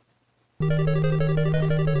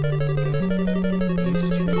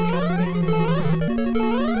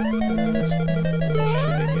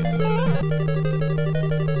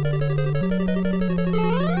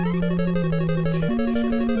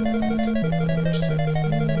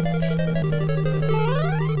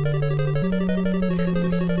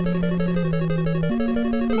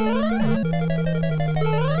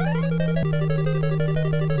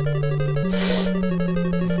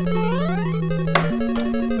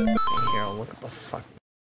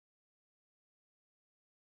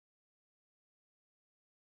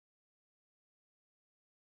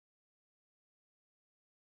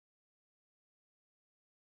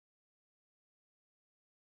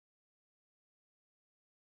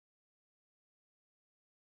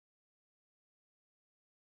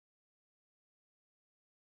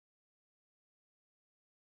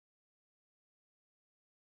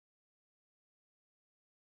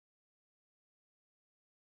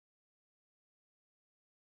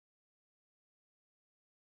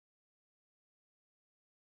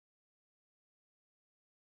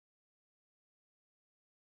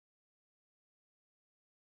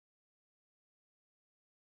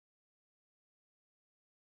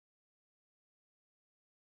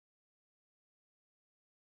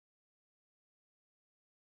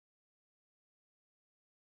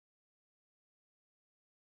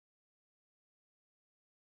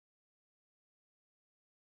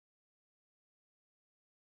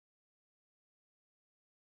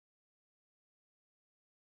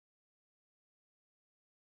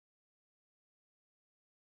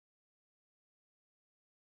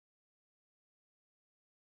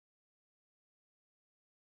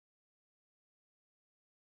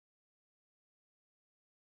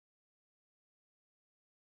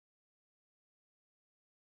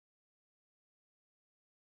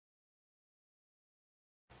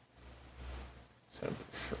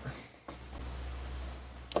 Sure.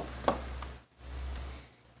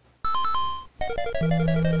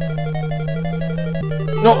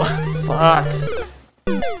 No, fuck.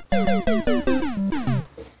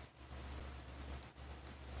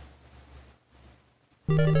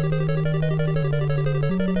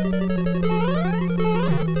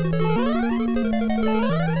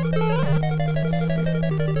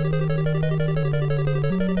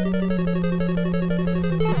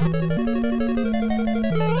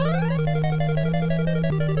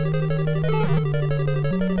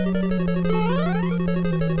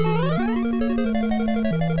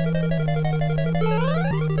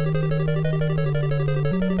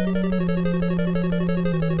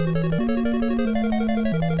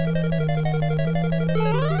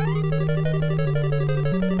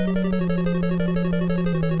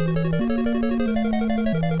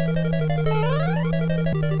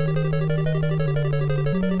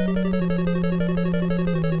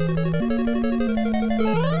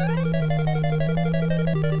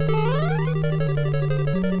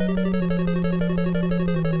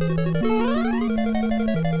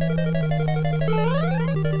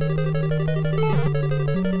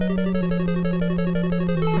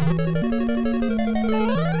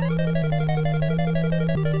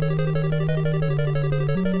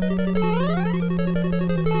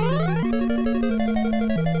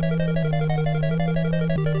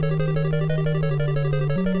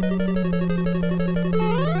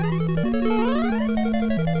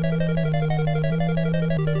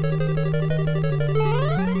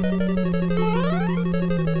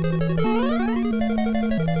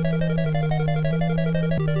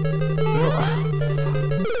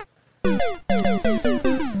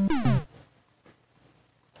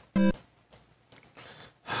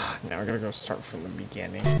 now I gotta go start from the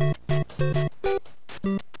beginning.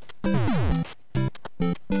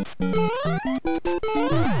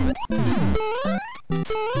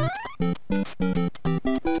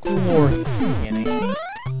 Glorious beginning.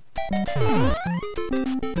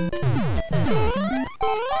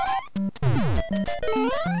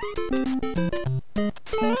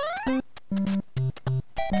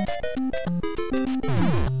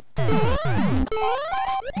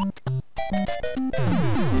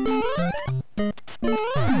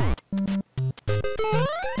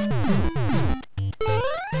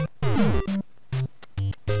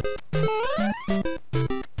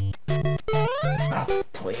 Oh,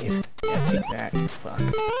 please. Yeah, take that, you fuck.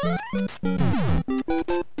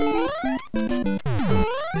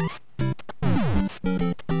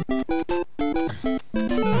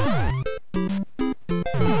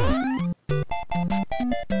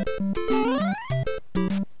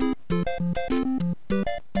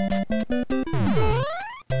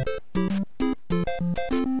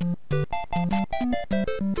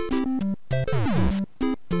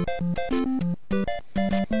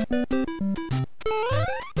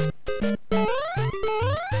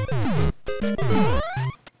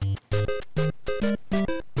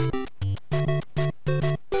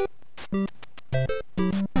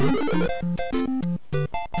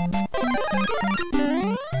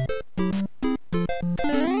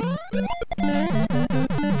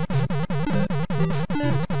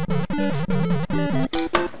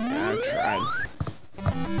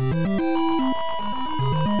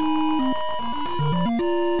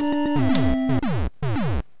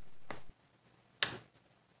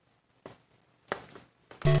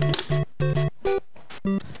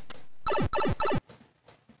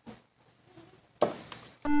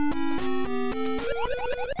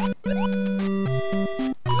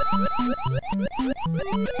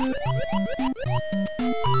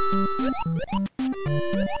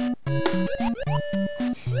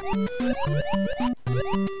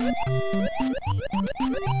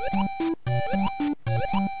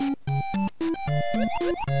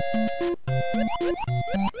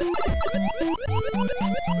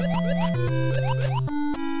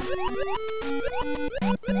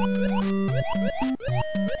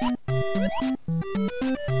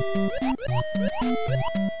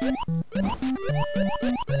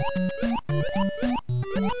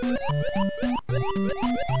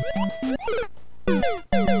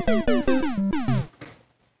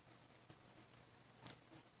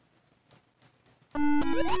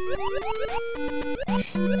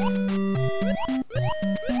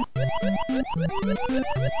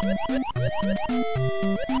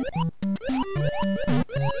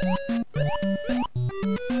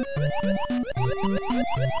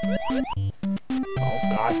 Oh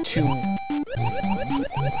god, two ones,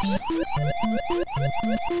 of course.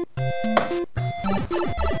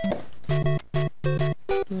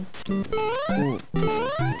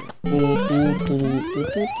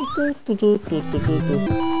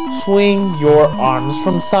 Swing your arms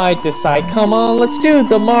from side to side. Come on, let's do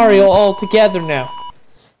the Mario all together now.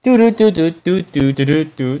 Do do do do do do do do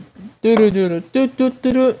do do do do do do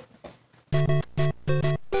do do.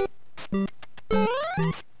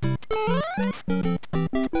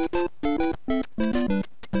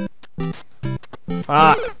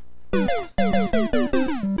 Fuck.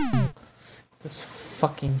 This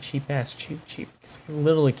fucking cheap ass cheap. Because I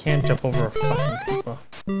literally can't jump over a fucking Koopa.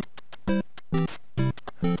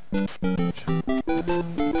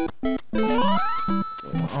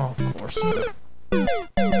 Oh, of course.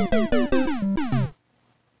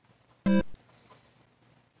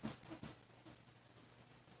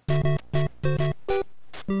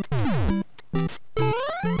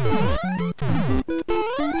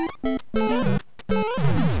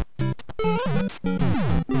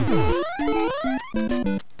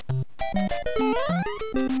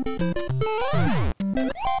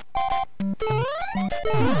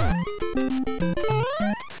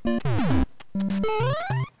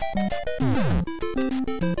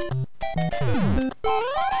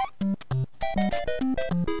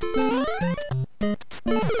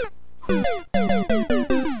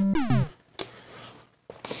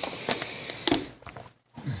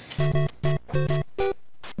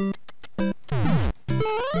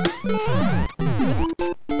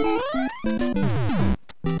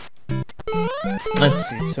 Let's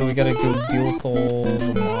see, so we gotta go deal with all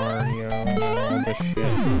the Mario and all this shit.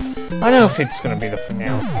 I don't know if it's gonna be the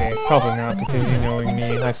finale today. Probably not, because you knowing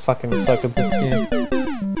me, I fucking suck at this game.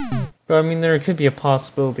 But I mean, there could be a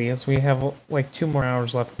possibility, as we have like 2 more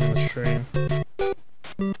hours left in the stream.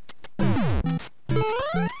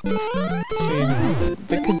 So, you know,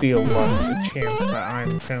 there could be a chance that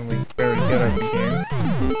I'm apparently very good at the game.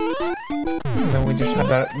 And then we just have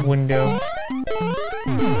that window.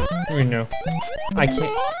 You know, I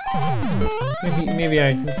can't. Maybe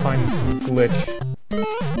I can find some glitch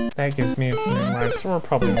that gives me infinite lives, or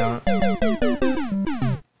probably not.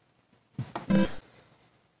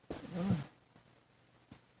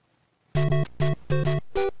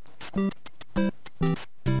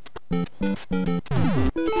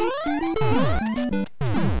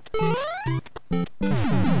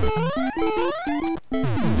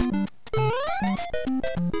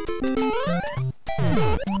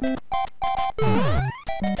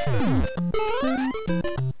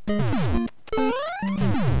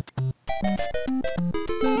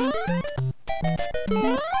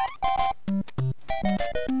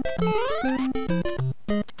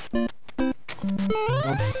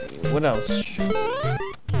 Let's see, what else should we do?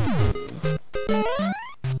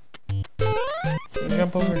 So we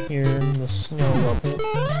jump over here in the snow level.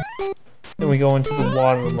 Then we go into the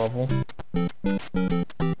water level.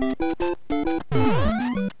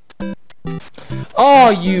 Oh,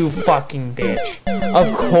 you fucking bitch.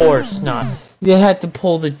 Of course not. They had to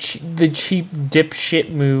pull the cheap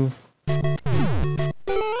dipshit move.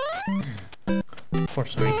 Of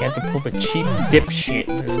course not, you had to pull the cheap dipshit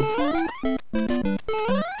move.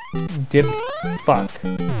 Dip fuck.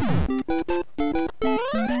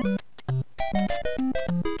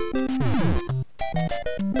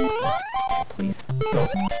 Please,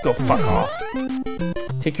 go fuck off.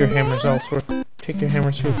 Take your hammers elsewhere. Take your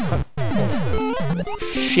hammers to a cut. Oh,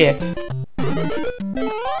 shit.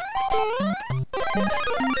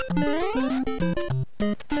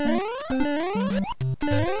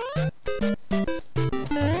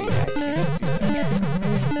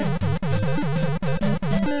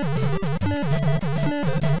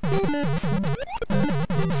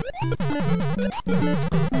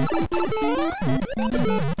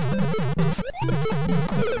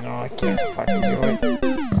 No, I can't fucking do it.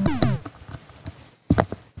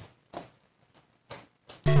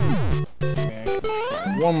 Let's see, I can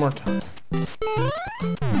try one more time.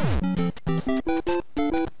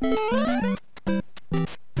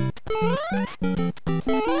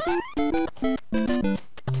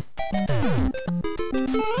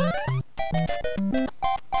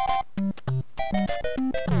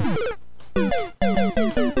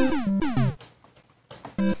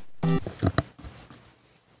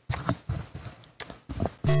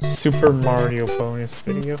 Super Mario bonus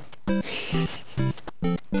video.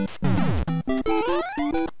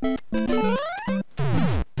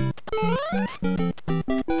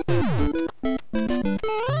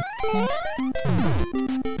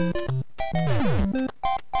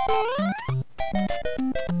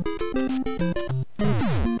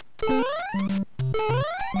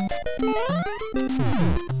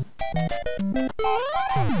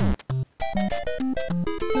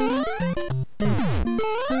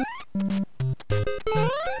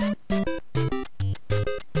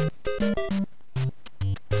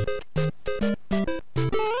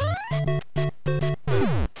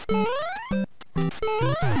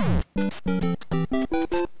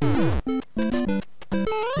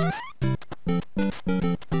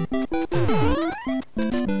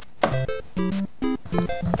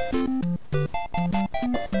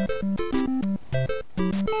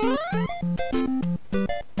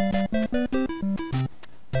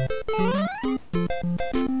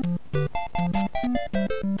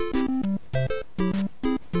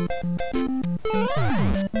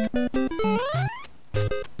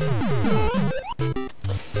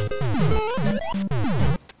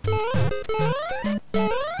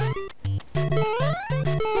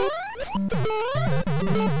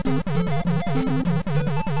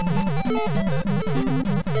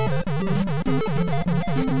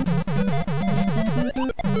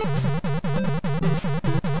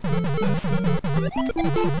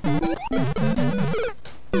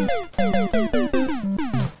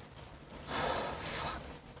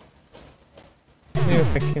 Maybe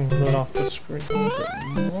if I can load off the screen a little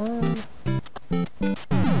bit more.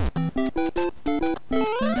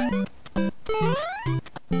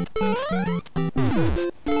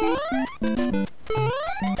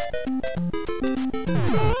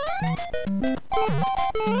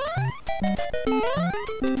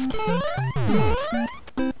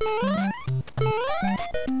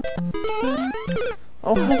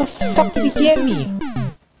 Oh, how the fuck did he get me?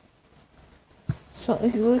 So,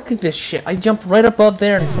 look at this shit. I jump right above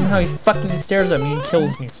there and somehow he fucking stares at me and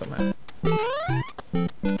kills me somehow.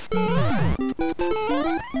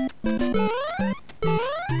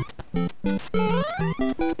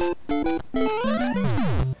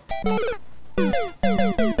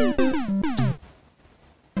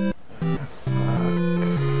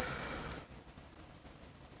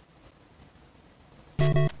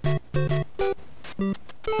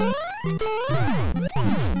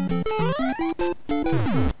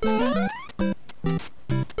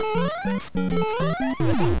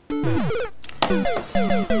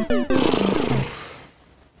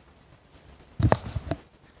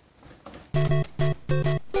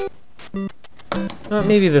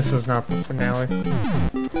 Maybe this is not the finale. Probably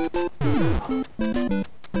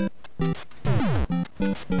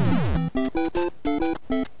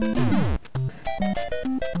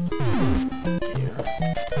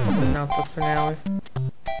not the finale.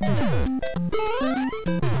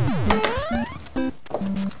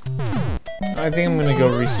 I think I'm gonna go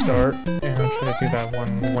restart and I'll try to do that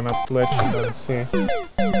one-up glitch and then see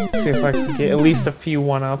if I can get at least a few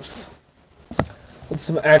one-ups. With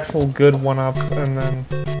some actual good one-ups, and then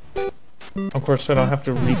of course I don't have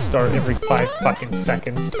to restart every 5 fucking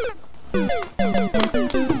seconds.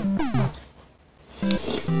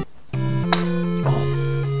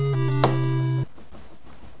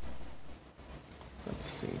 Let's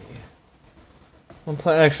see.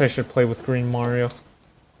 Actually, I should play with Green Mario.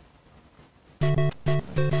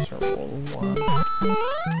 Start roll 1.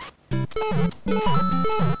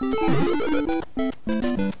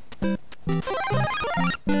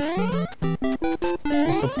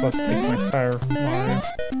 Also, plus take my Fire Mario.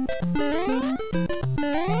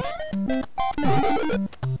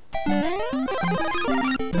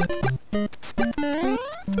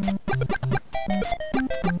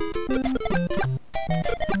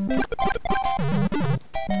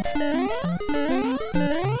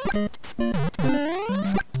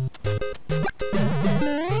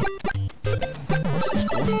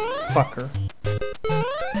 Fucker.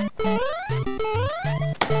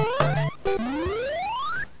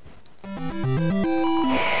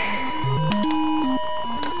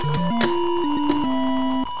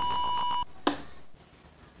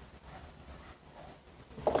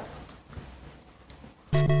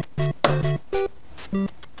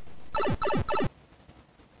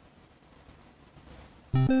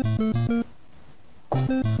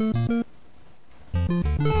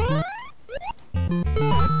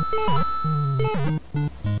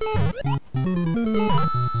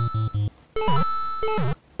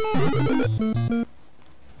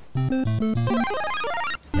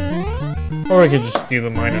 Or I could just do the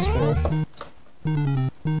minus roll.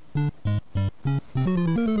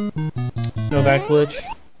 Know that glitch?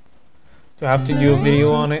 Do I have to do a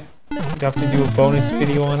video on it? Do I have to do a bonus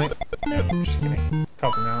video on it? No, I'm just kidding.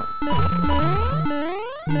 Probably not.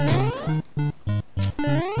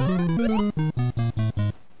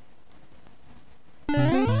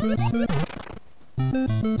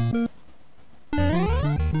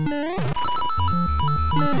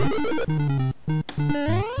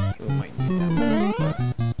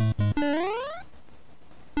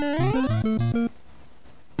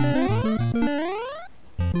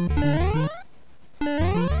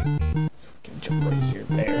 Jump right here,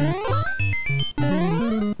 there.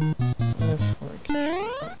 This one I can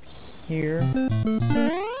jump up here.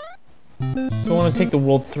 So I want to take the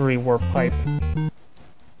World 3 Warp Pipe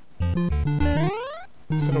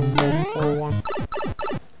instead of World 4 one.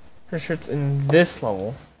 Pretty sure it's in this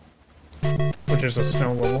level, which is a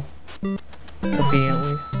snow level.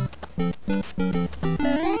 Conveniently.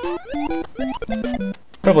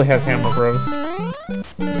 Probably has Hammer Bros.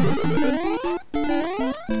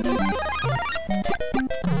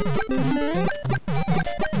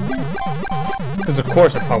 Because of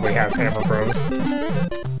course it probably has Hammer Bros.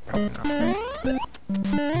 Probably not.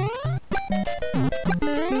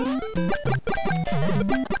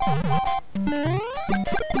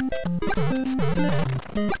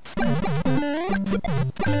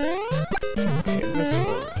 Okay, this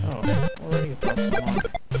one. Oh, already above someone.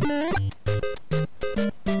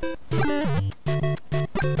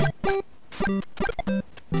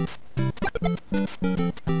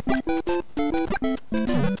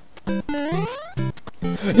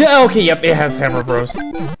 Yeah, okay, yep, it has Hammer Bros.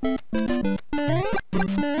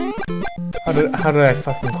 How did I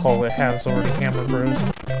fucking call it has already Hammer Bros?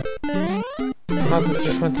 Somehow that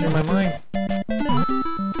just went through my mind.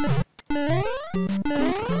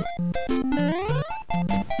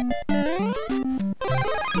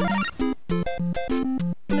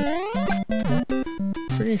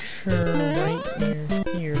 Pretty sure right near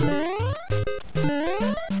here.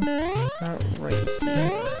 Not right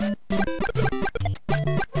here.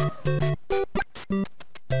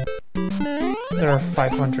 There are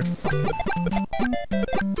 500 fucking...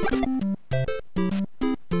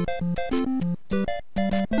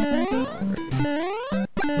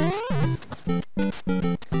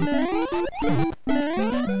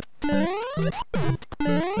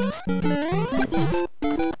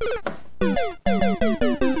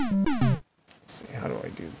 Let's see, how do I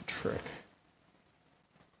do the trick?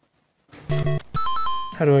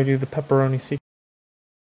 How do I do the pepperoni sequence?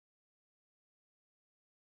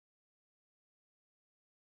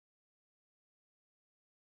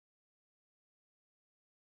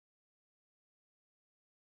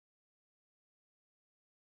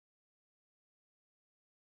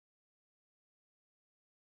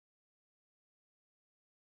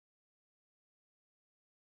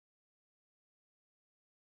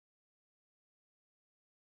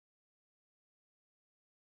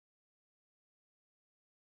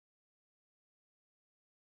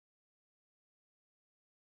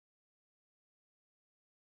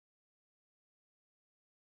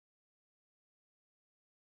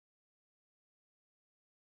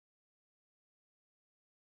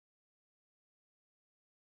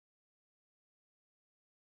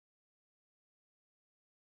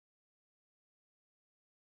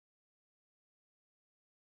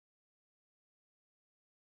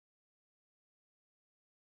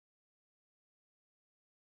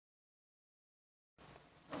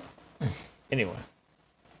 Anyway.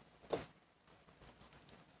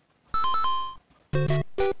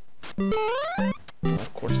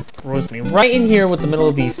 Of course, it throws me right in here with the middle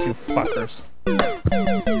of these two fuckers.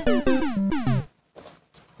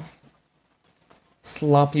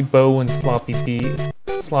 Sloppy Bo and Sloppy B.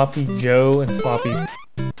 Sloppy Joe and Sloppy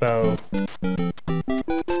Bo.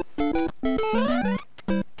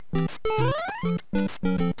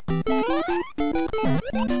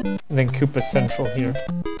 And then Koopa Central here.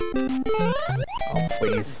 Oh,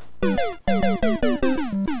 please.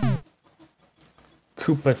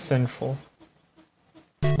 Koopa Central.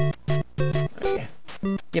 Okay.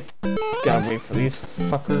 Yep. Gotta wait for these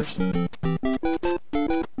fuckers.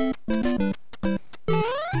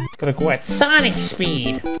 Gotta go at Sonic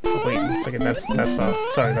speed! Oh, wait, 1 second, that's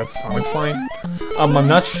sorry, that's Sonic's line. I'm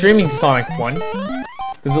not streaming Sonic 1.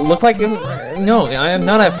 Does it look like no, I am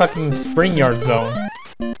not at fucking Spring Yard Zone.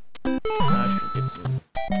 I should get some.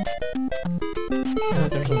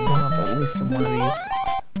 There's a one-up at least in one of these.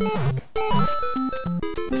 Fuck.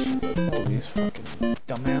 I should let all these fucking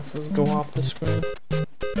dumbasses go off the screen.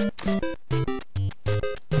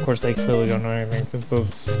 Of course, they clearly don't know anything because the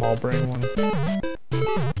small brain one.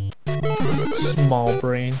 Small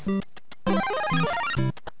brain.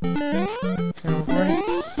 So right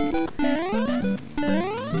here.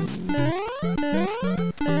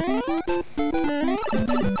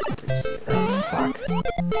 Oh, fuck.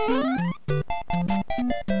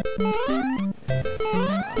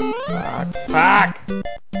 Fuck.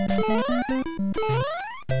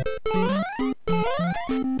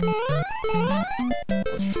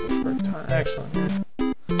 Let's try for a time. Actually,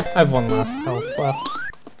 I have one last health left.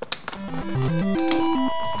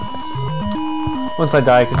 Once I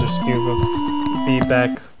die, I can just do the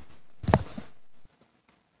feedback.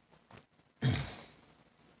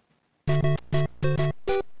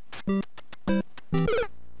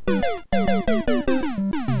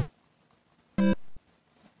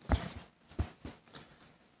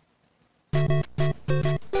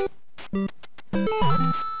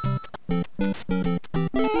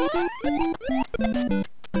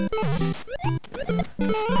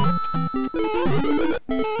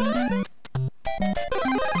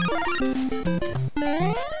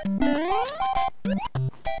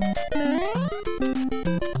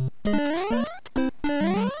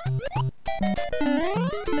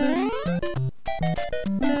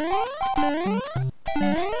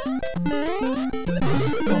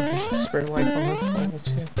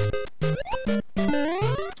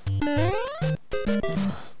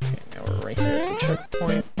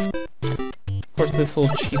 This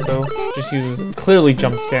little cheapo just uses, clearly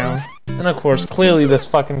jumps down. And of course, clearly this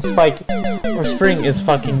fucking spike or spring is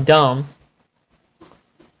fucking dumb.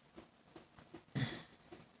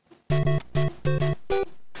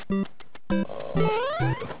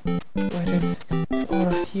 What is it?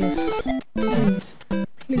 Oh, yes. Please.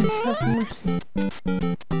 Please have mercy.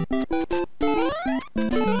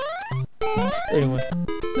 Anyway.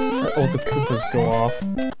 Oh, the Koopas go off.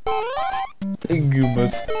 The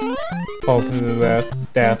Goombas fall to the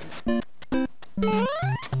death.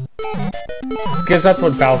 Because that's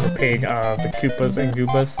what Bowser paid the Koopas and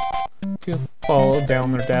Goombas to fall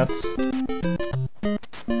down their deaths.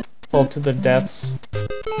 Fall to their deaths.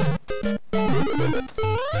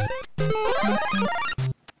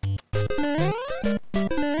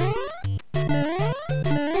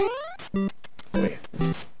 Wait.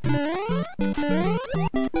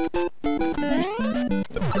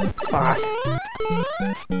 Fuck.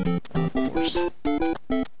 Of course.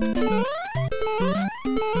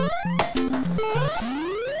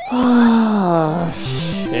 Ah,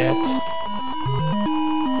 shit.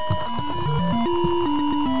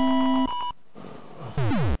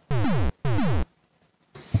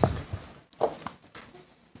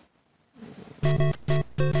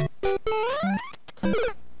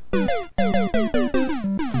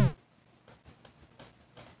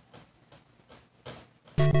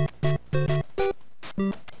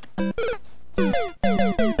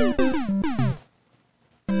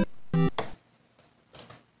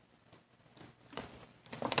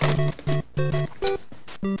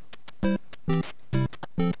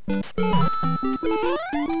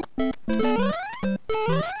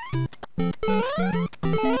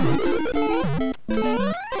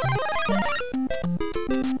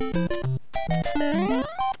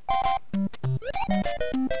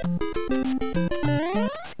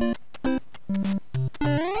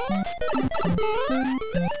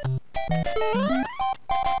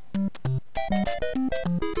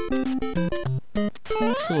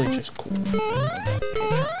 Truly just cool.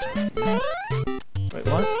 Wait,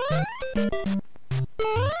 what?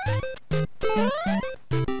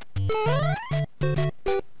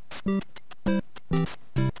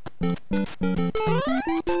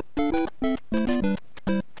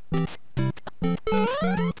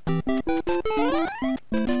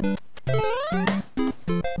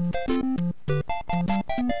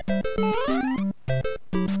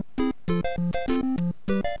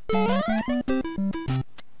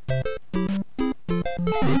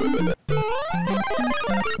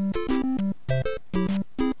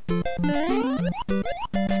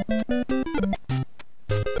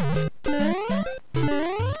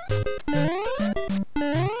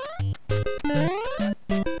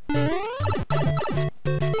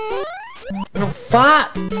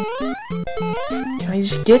 fuck! Can I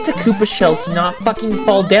just get the Koopa shells to not fucking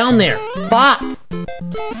fall down there? Fuck!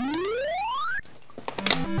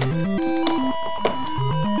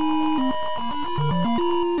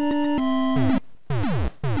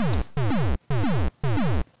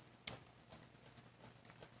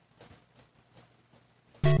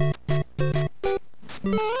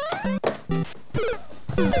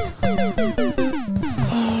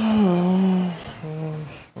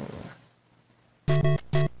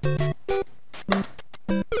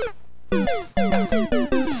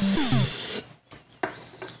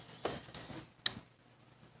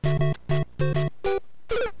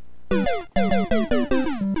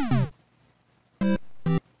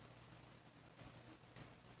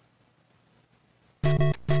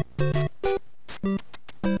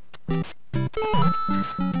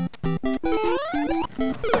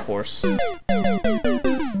 Of course.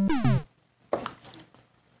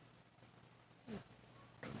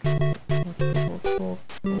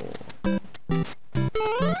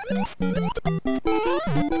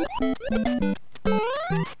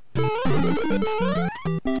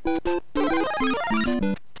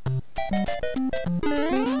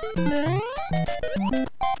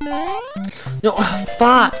 No,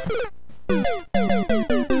 fuck!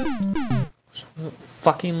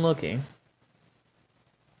 Fucking looking.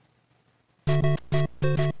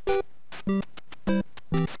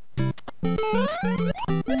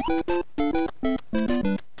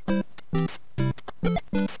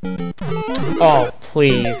 Oh,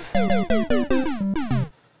 please.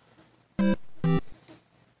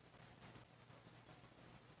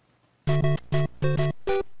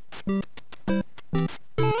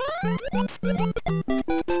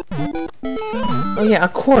 Oh yeah,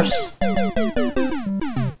 of course.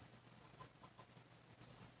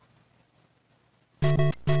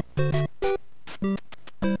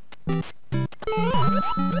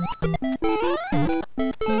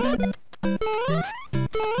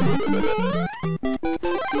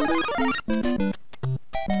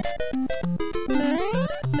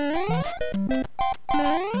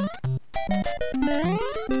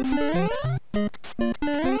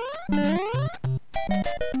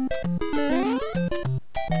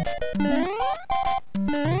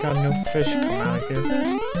 Got no fish come out here.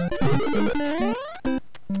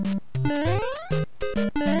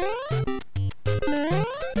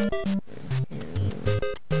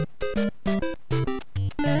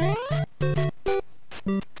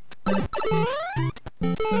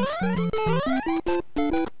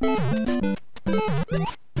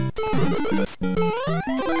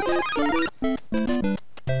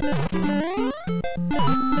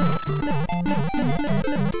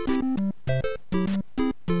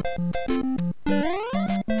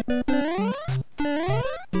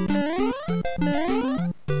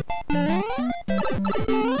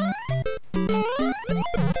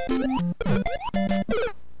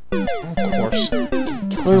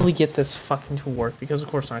 Clearly get this fucking to work, because of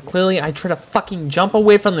course not. Clearly I try to fucking jump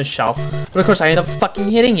away from the shell, but of course I end up fucking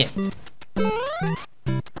hitting it.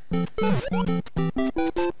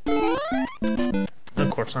 And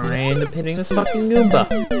of course I end up hitting this fucking Goomba.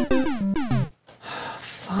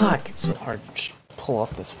 Fuck, it's so hard to just pull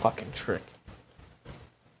off this fucking trick.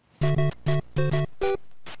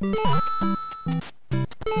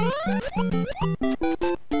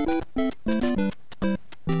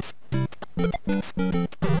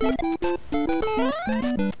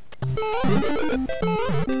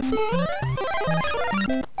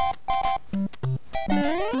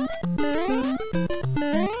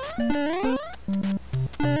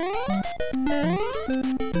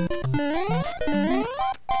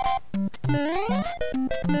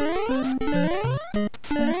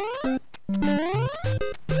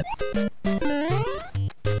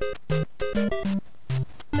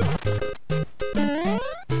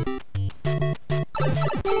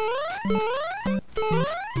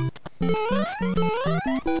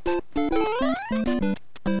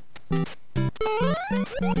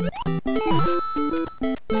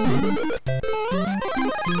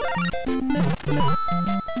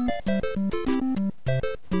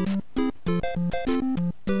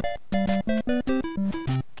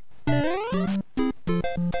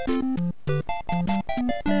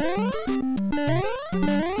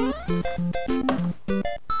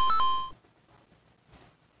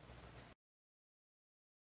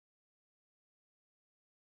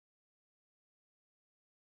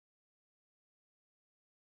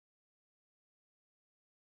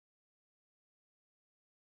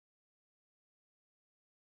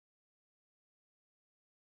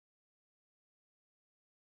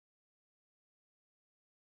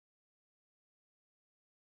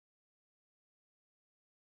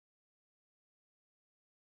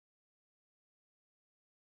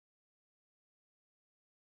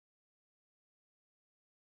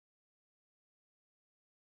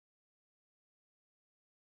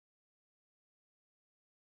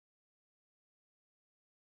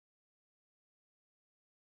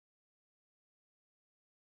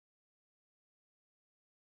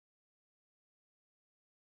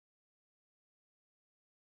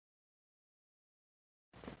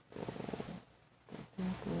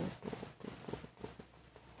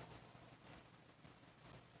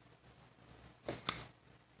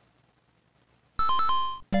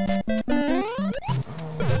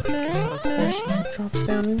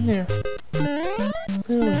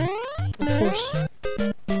 course.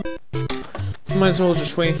 So might as well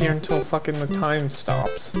just wait here until fucking the time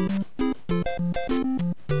stops.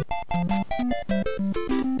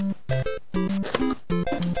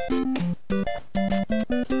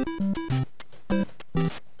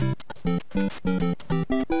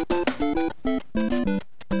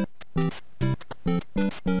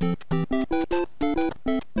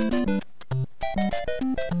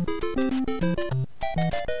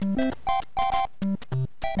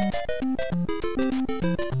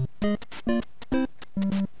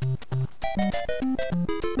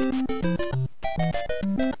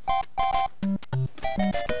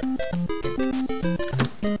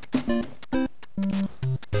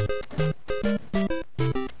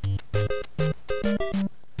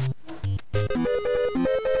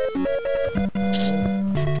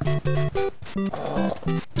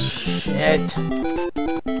 Shit.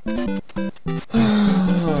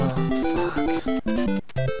 Oh, fuck.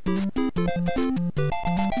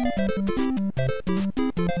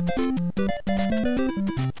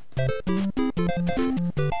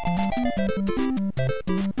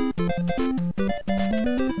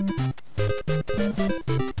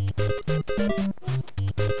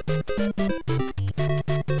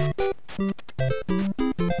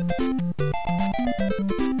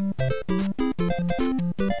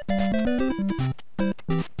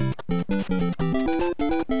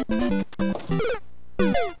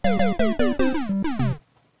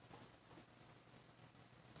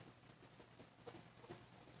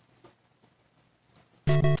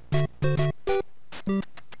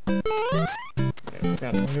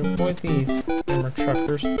 Avoid these hammer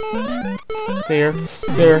truckers.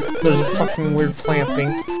 There's a fucking weird plant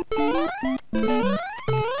thing.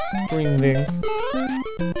 Green thing.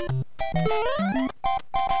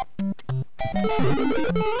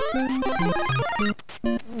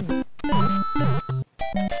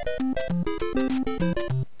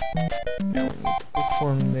 Now we need to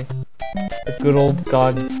perform the good old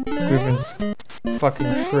God Grievance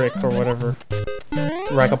fucking trick or whatever.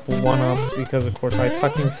 Rack up one-ups because of course I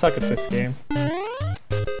fucking suck at this game.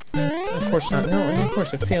 Of course not. No, of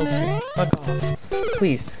course it fails to. Fuck off.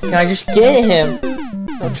 Please. Can I just get him?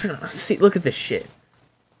 Oh, see, look at this shit.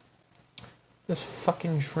 This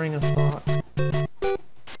fucking train of thought.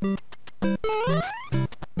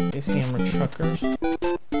 These hammer truckers.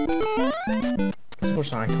 Of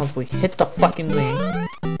course not. I constantly hit the fucking thing.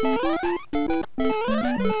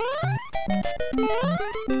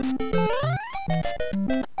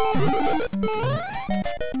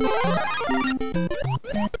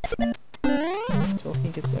 Until he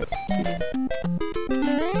gets executed.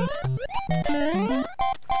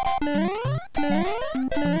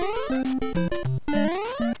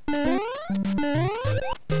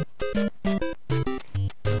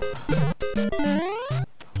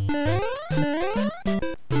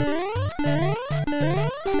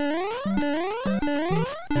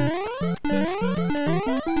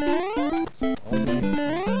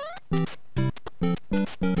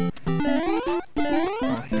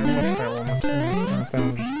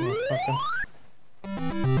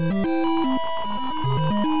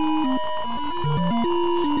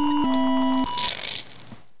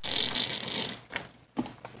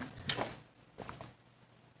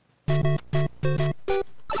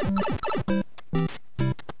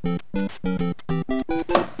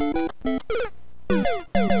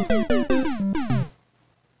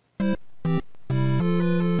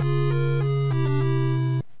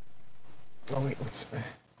 Oh wait, what's...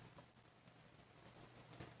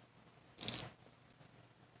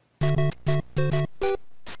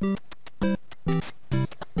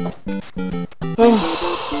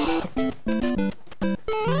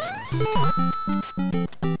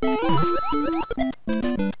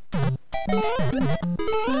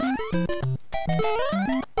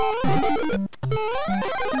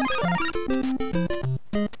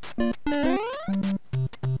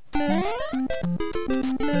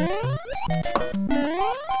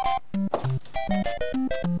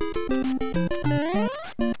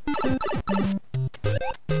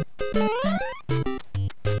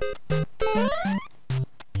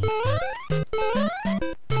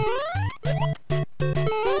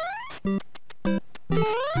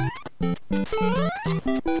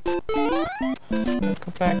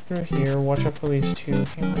 Go back through here, watch out for these two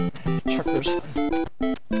chuckers.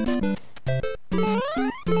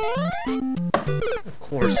 Of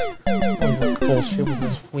course. What is this bullshit with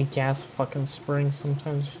this weak ass fucking spring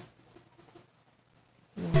sometimes?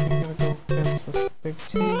 I'm gonna go against this big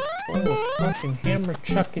two full of fucking hammer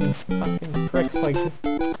chucking fucking pricks like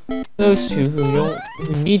those two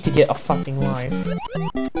who need to get a fucking life.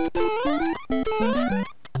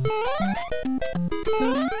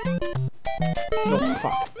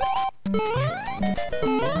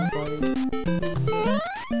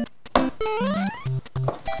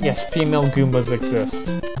 female Goombas exist.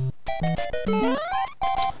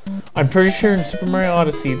 I'm pretty sure in Super Mario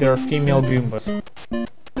Odyssey there are female Goombas.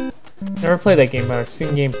 Never played that game, but I've seen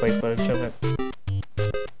gameplay footage of it.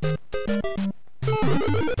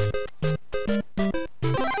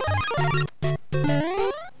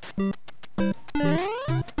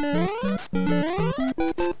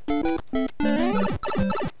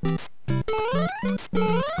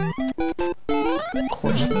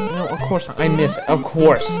 Of course not. I miss it. Of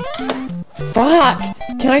course. Fuck!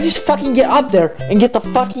 Can I just fucking get up there and get the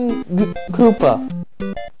fucking Koopa?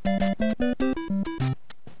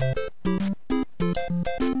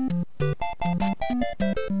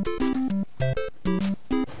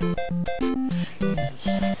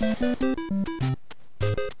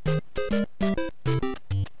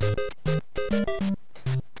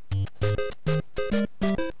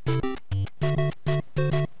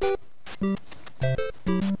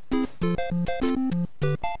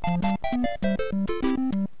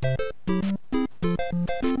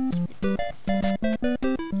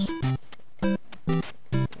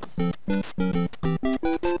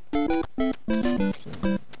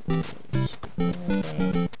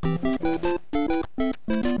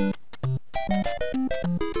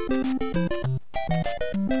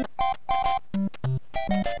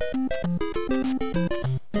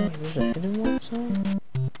 There's a hidden warp zone?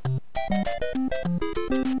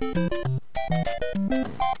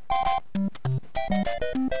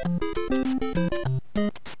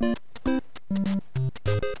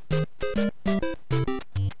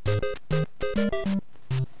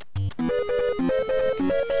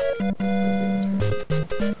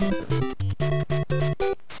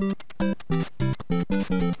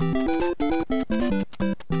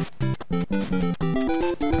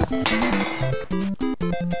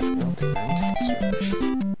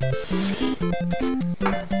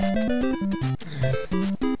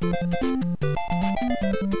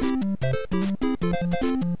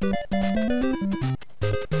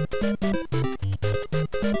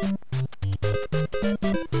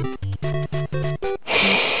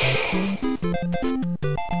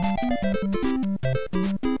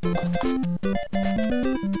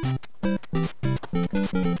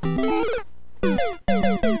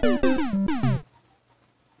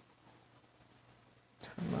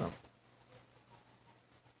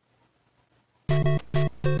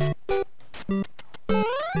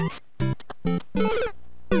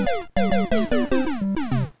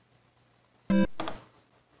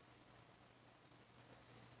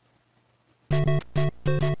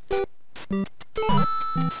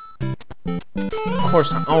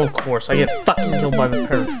 Of course, I get fucking killed by the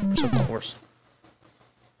paratroopers, of course.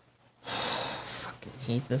 Fucking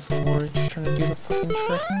hate this level. Just trying to do the fucking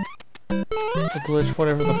trick. The glitch,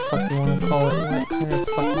 whatever the fuck you want to call it. What kind of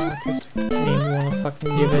fucking artistic name you want to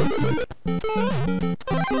fucking give it.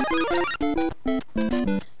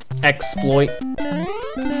 Exploit.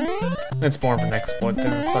 It's more of an exploit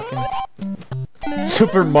than a fucking...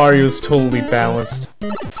 Super Mario's totally balanced.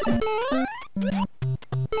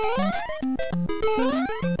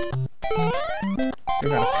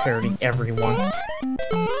 You're gonna parody everyone.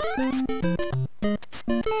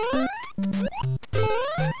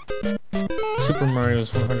 Super Mario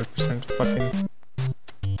is 100% fucking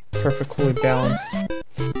perfectly balanced.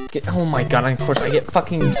 Oh my god, of course I get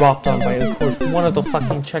fucking dropped on by, of course, one of the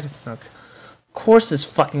fucking chestnuts. Of course this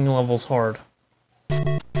fucking level's hard.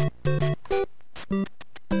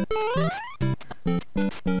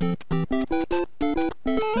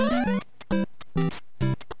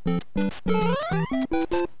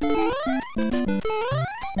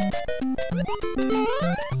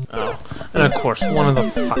 Oh, and of course, one of the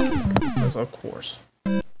fucking Goombas, of course.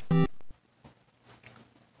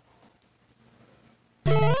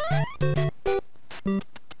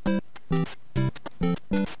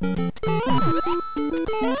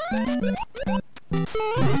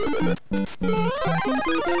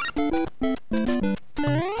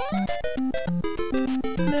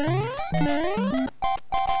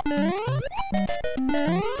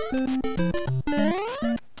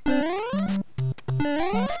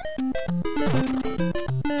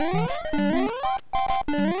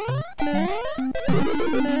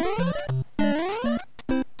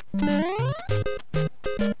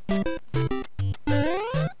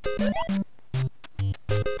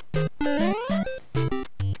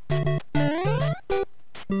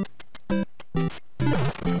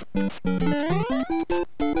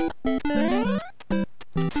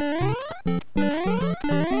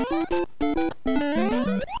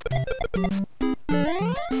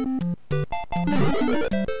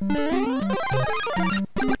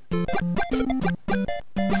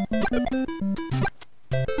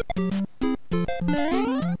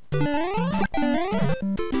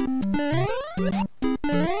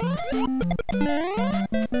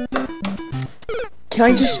 Can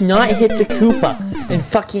I just not hit the Koopa and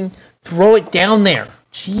fucking throw it down there?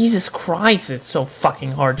 Jesus Christ, it's so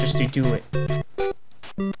fucking hard just to do it.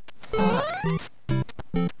 Fuck.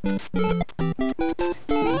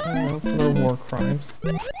 For their war crimes.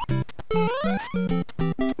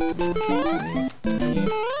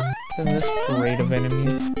 Then this parade of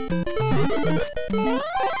enemies.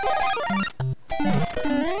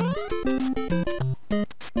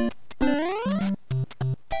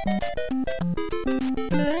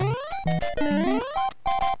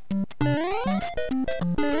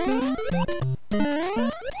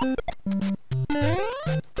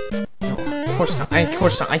 Of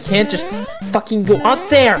course not. I can't just fucking go up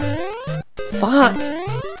there. Fuck.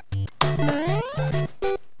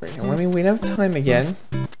 Right now, let me wait out time again.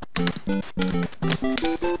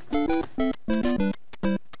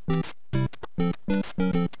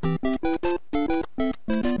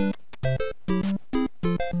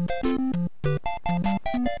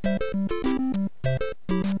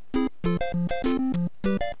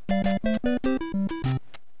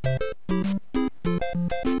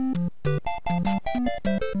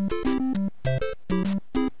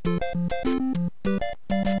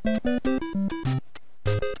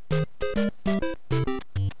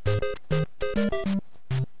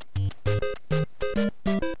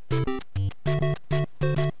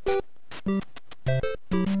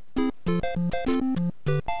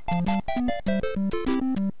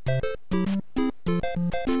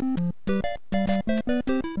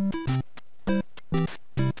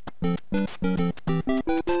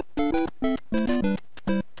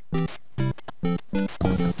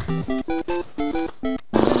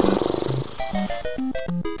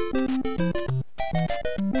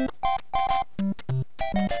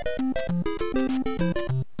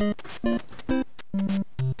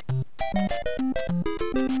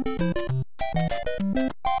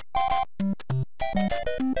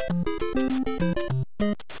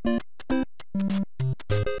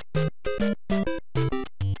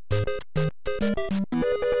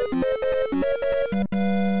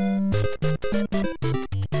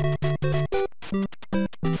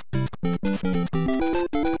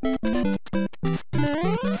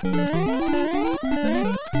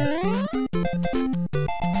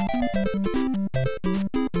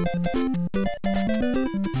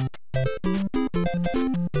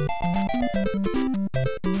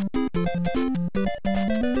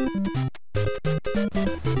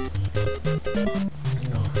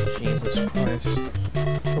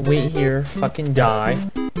 Wait here, fucking die,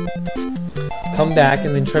 come back,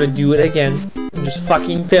 and then try to do it again, and just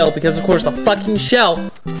fucking fail, because of course the fucking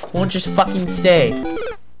shell won't just fucking stay.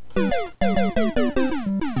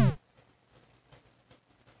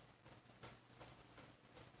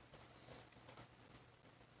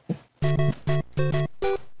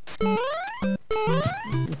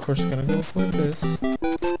 Of course, gonna go with this.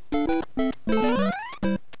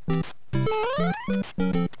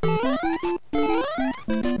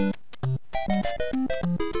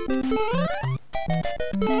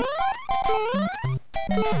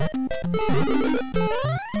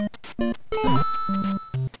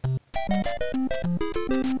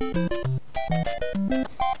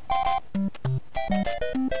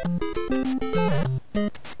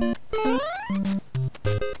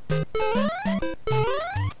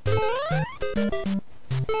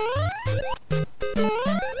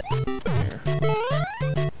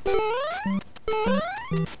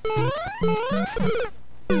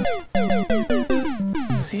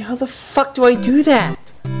 See, how the fuck do I do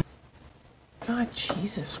that? God,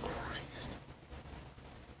 Jesus Christ.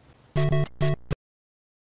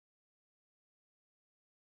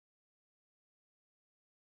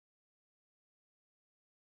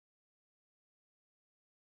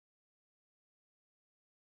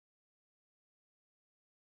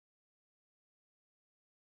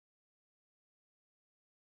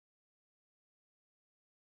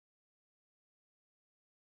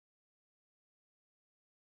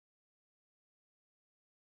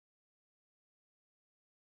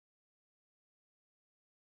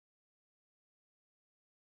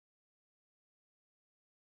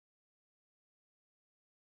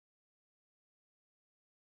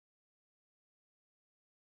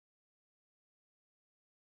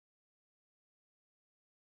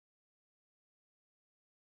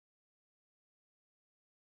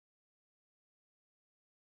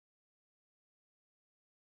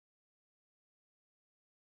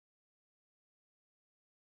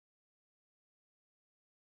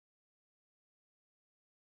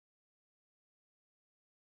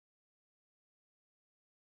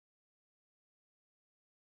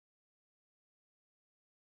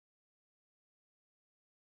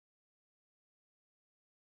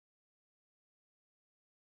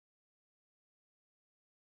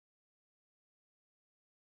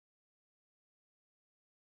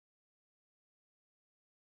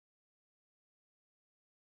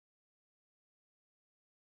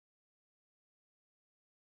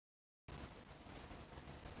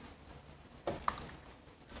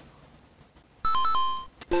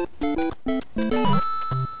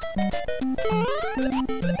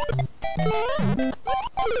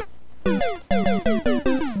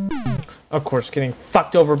 Of course, getting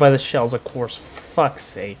fucked over by the shells, of course. For fuck's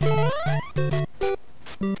sake.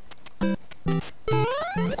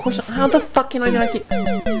 Of course, how the fuck can I not get...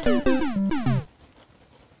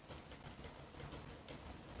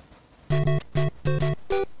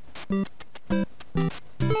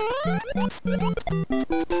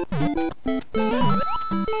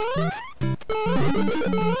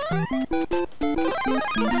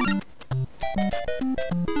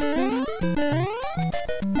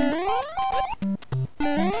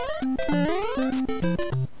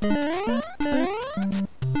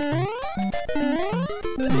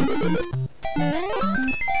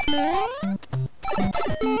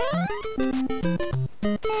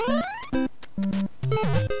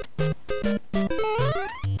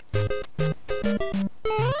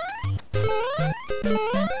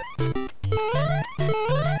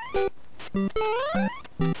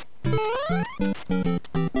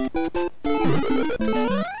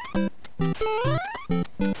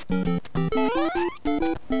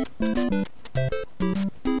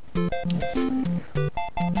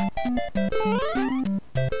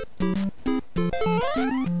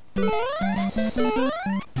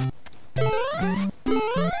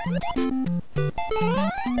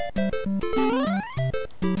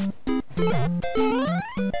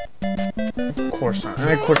 Of course not.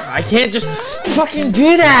 I can't just fucking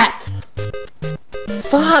do that!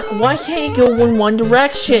 Fuck, why can't you go in one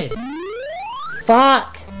direction?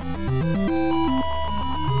 Fuck!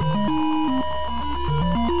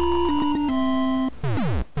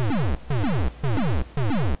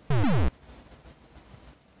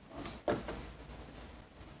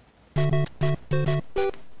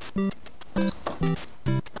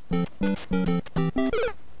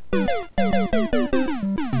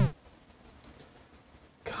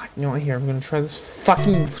 You know what, here, I'm gonna try this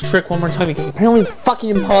fucking trick one more time because apparently it's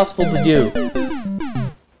fucking impossible to do.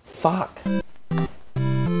 Fuck.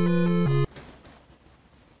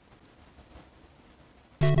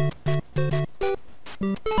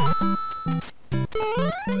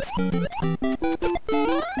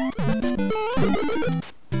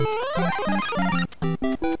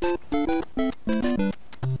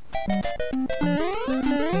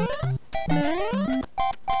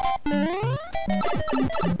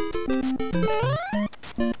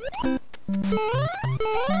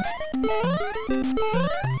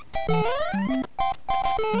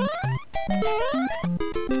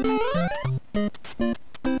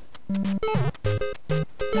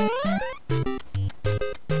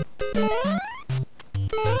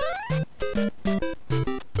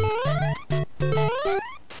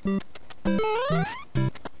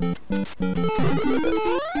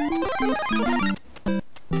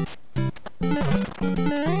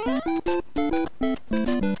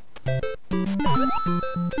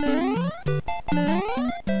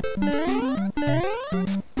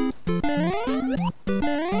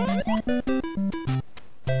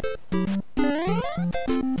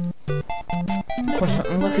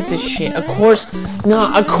 Look at this shit. Of course.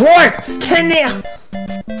 No, of course! Can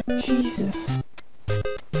they? Jesus.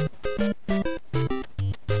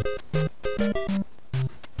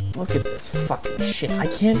 Look at this fucking shit. I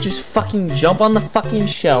can't just fucking jump on the fucking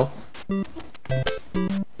shell.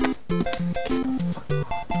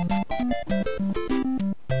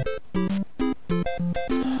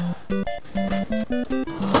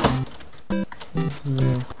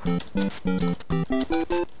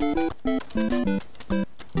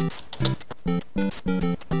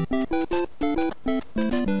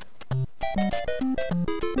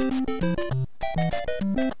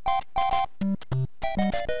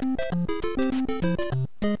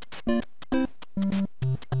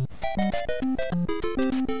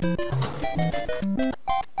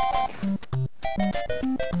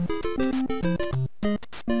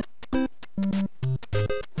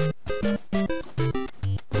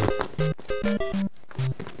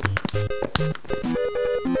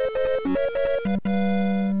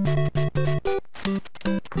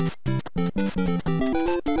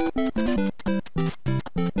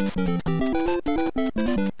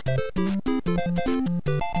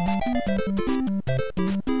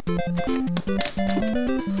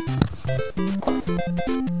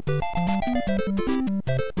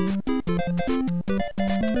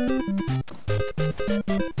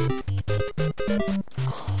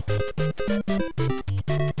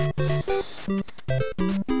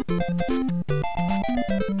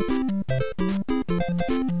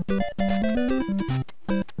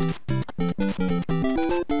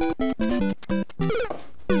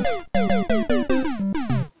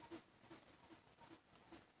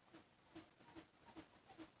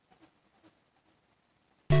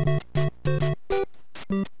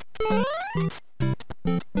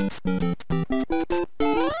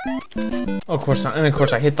 course not. And of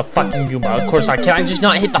course I hit the fucking Goomba. Of course I can I just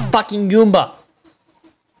not hit the fucking Goomba?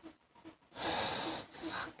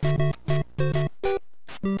 Fuck.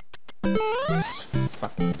 Just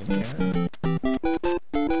fucking degenerate.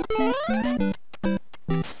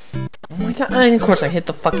 Oh my god. And of course I hit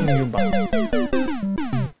the fucking Goomba.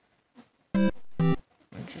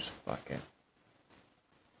 Just fuck it.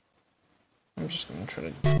 I'm just gonna try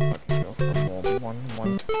to fucking go for mold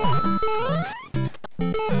 1 to fucking 1.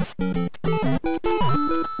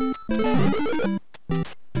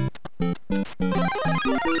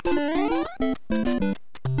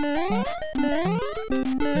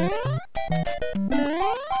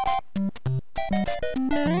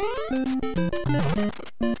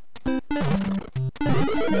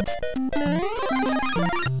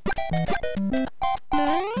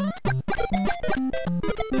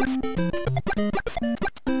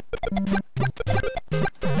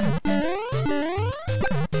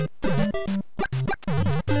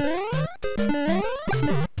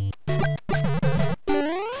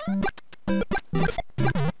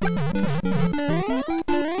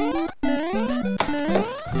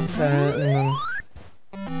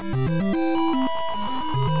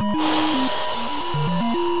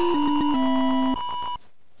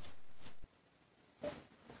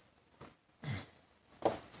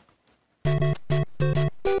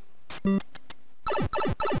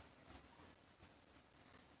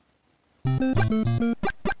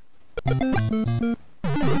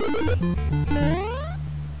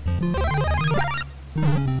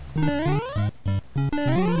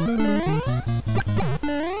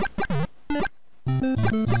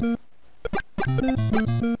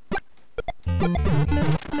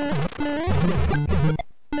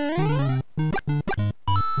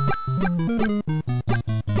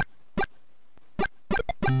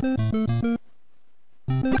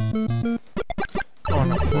 Oh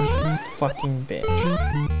no, of course you fucking bitch.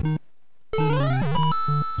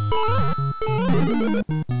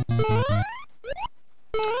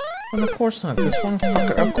 And of course not. This one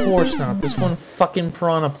fucker. Of course not. This one fucking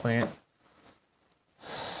piranha plant.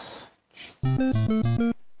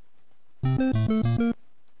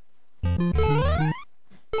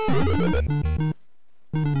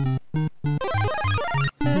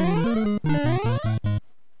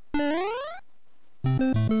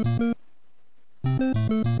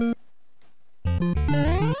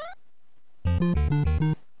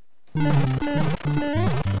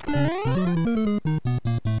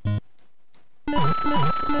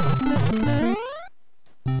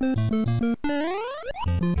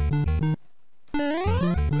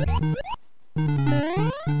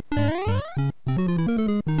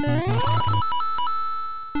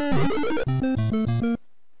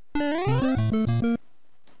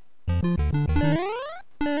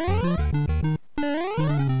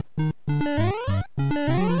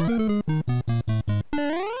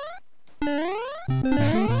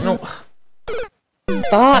 No.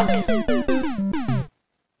 Fuck!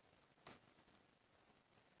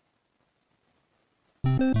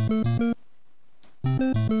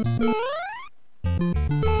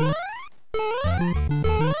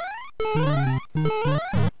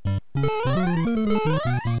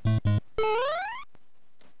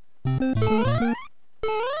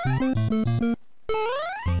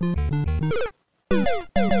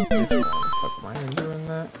 Fuck, why are you doing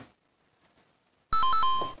that?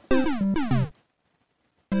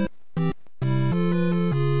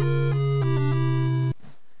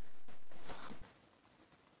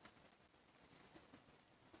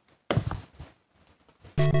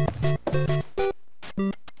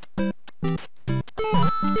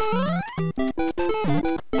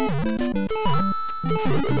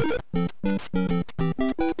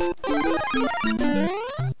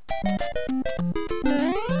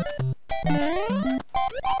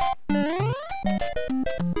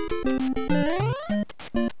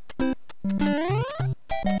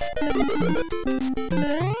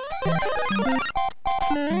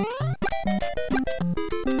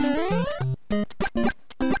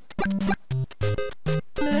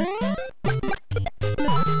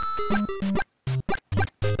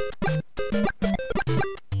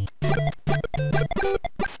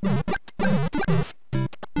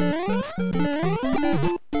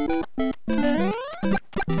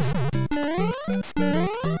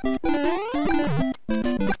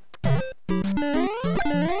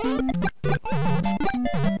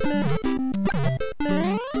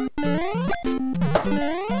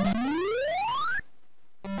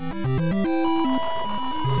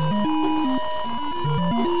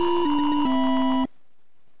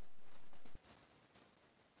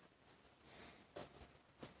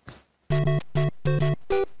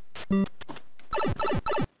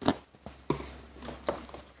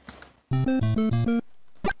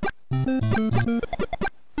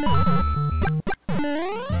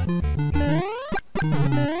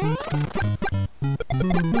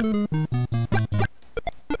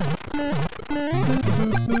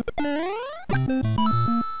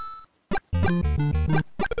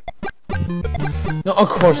 No, of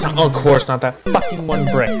course not. Of course not. That fucking one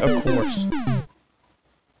brick. Of course.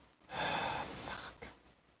 Fuck.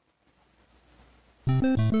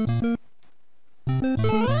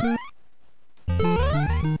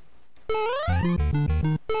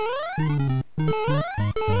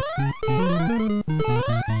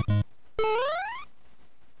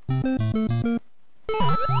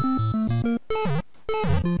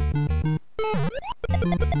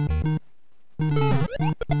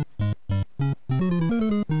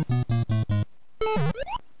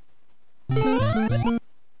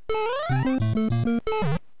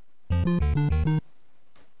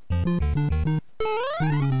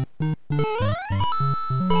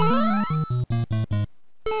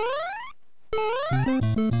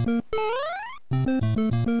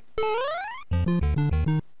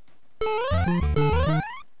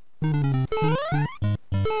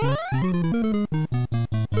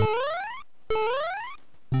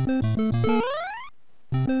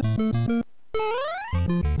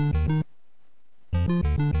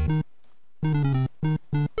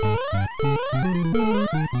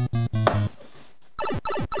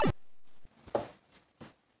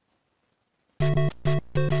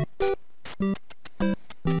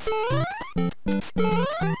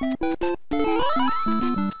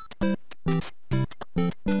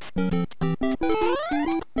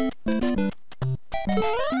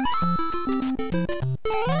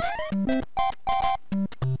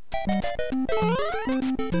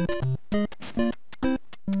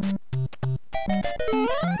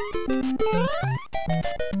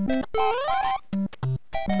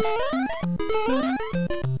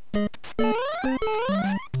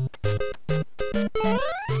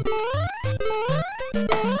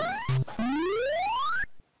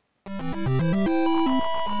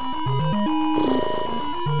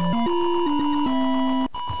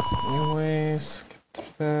 Anyways, skip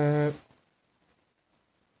through that.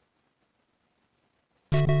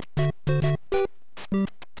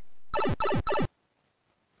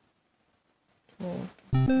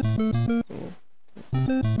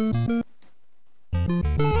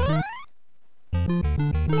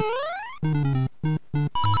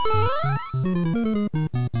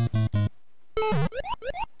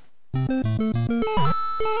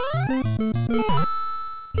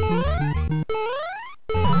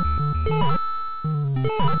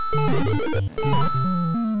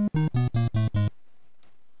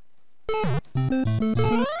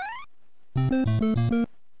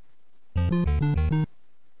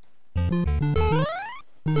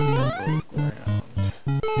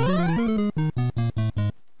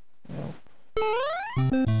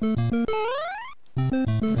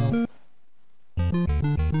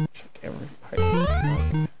 Check every pipe.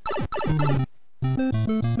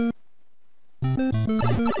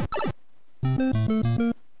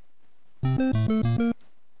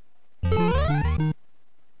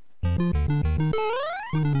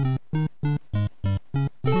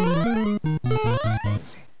 Let's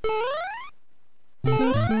see.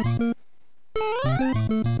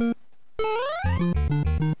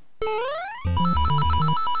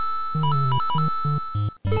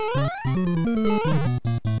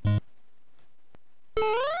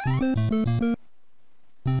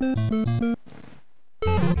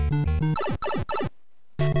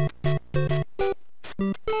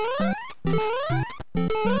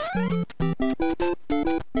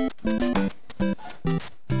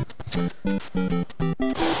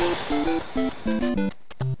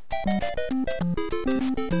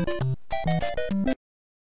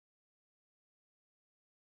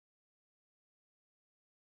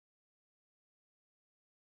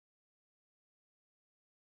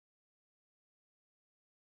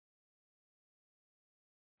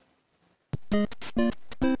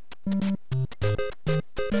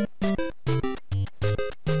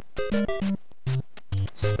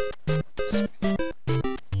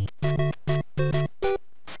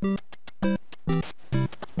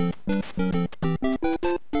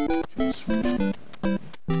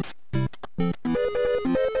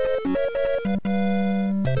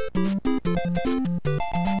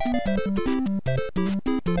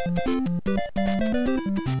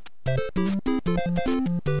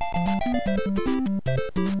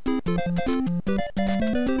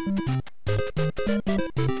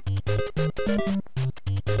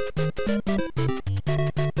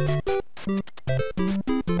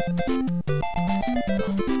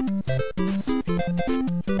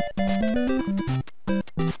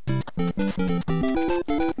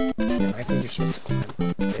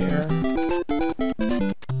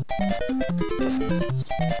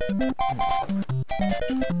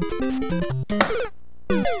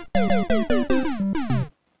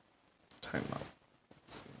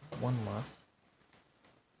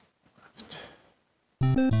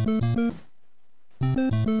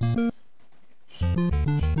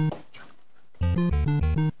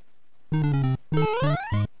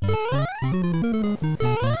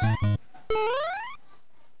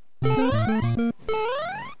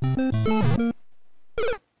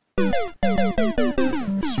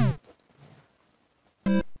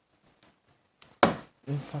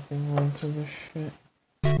 a shit.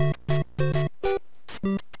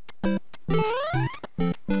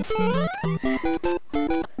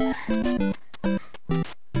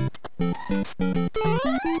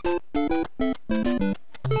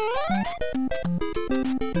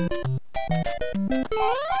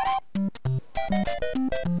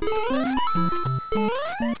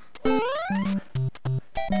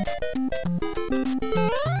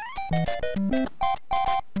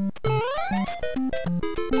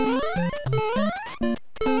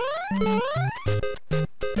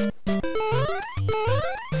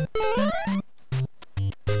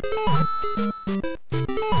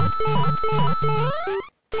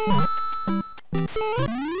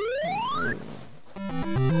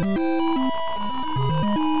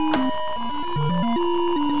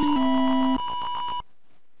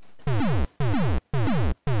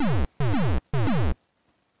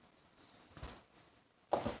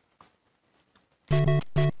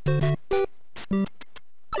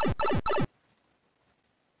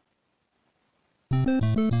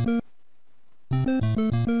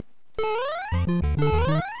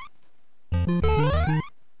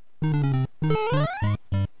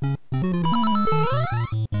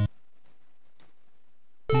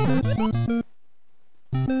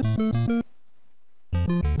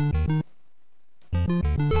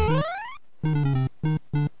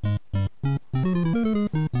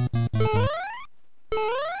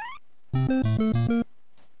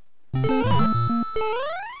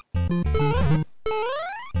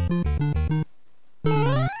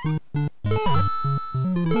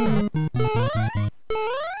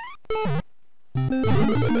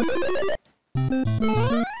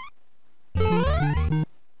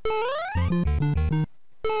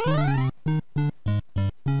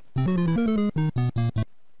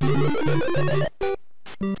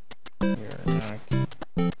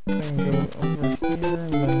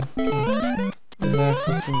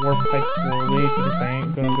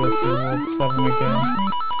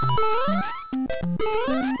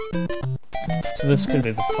 This could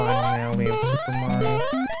be the finale of Super Mario.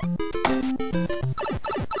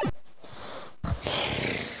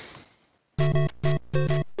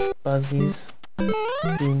 Buzzies.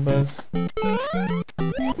 Goombas.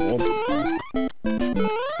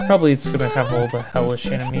 Probably it's gonna have all the hellish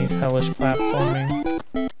enemies, hellish platforming.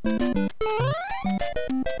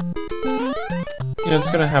 You know,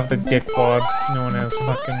 it's gonna have the dickwads known as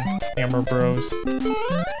fucking Hammer Bros.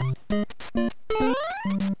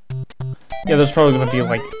 Yeah, there's probably gonna be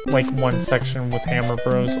like one section with Hammer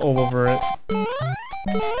Bros all over it.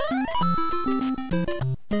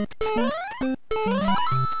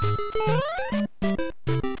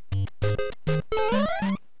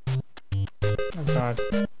 Oh god.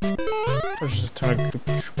 There's just a ton of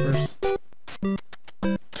Koopa Troopers.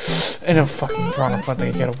 And a fucking Piranha Plant that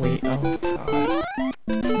you gotta wait. Oh god.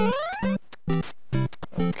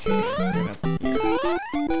 Okay, get up here.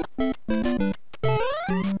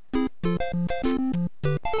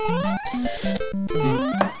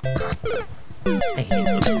 I hate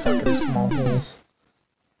those fucking small holes.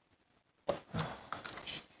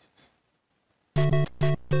 And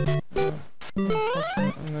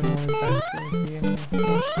then only back to the end of the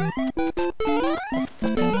bush. A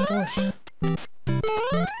fucking bush.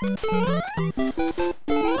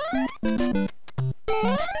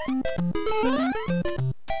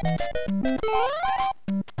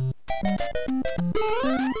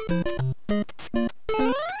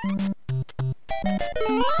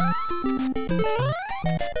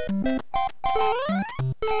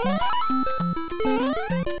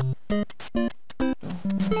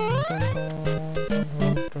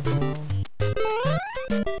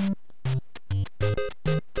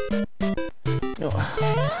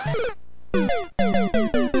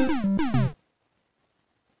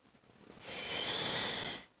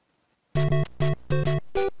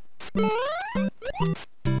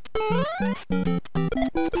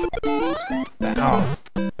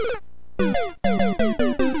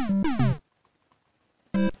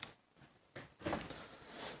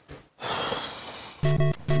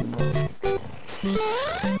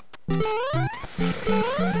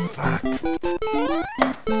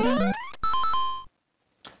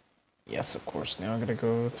 Yes, of course, now I'm gonna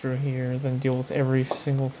go through here, then deal with every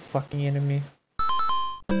single fucking enemy.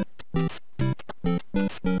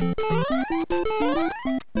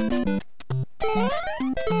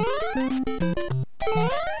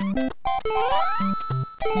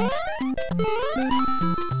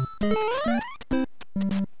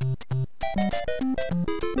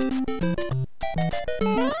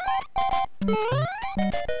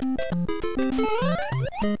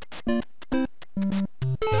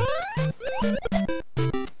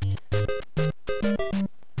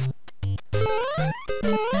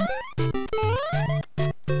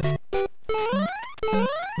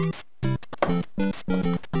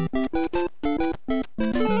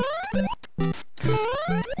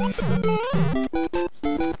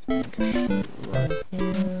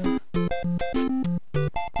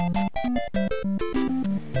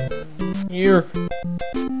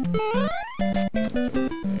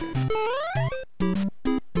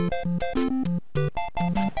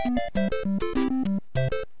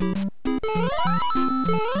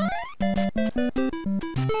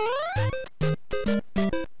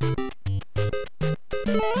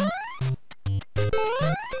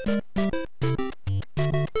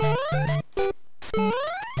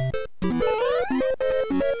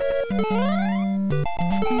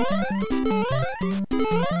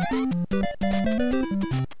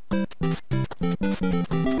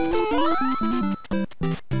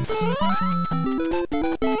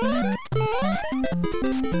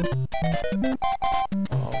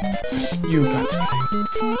 You got to be.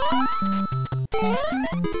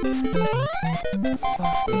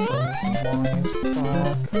 Fuck, this is long as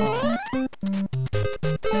fuck. Oh.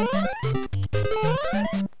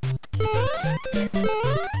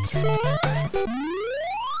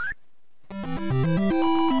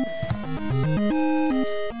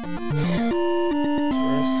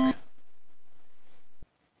 Risk.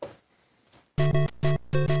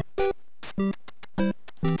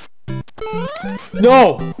 No!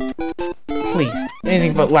 Please,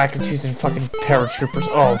 anything but Lakitus and fucking paratroopers.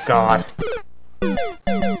 Oh god.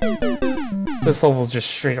 This level just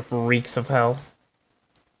straight up reeks of hell.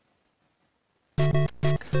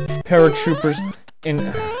 Paratroopers and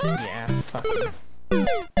yeah, fucking.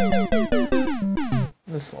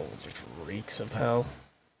 This level just reeks of hell.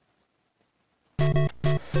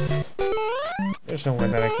 There's no way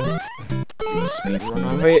that I can do a speed run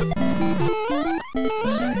of it.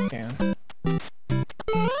 Yes, I can.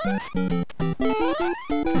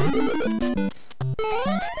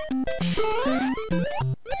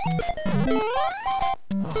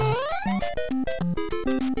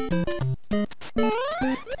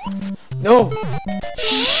 No!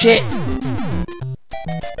 Shit!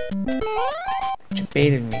 You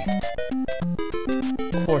baited me.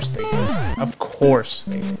 Of course they did. Of course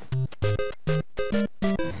they did.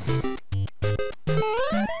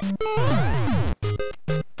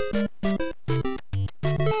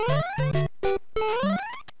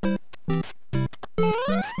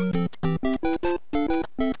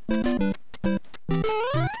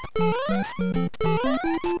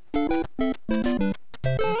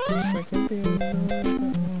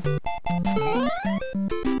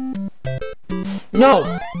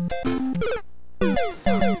 No!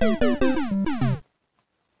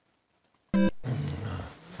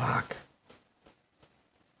 Fuck.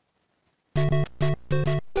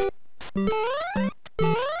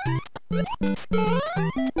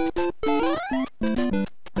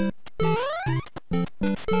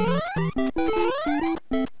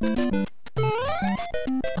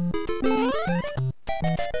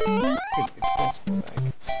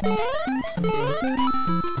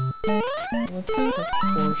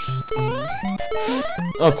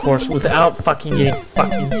 Of course, without fucking getting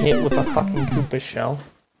fucking hit with a fucking Koopa shell.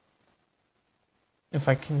 If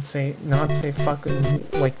I can say, not say fucking,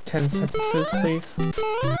 like, 10 sentences, please.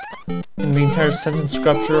 And the entire sentence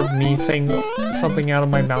structure of me saying something out of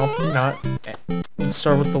my mouth, not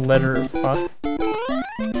start with the letter fuck.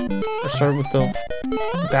 Or start with the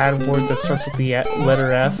bad word that starts with the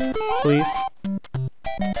letter F, please.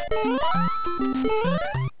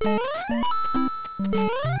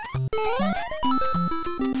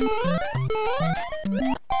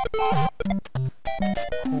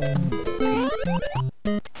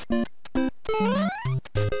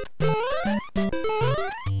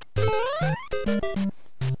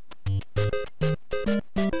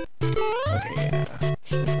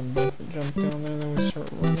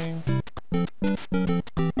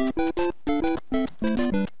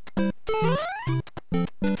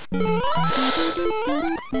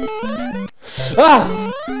 Ah!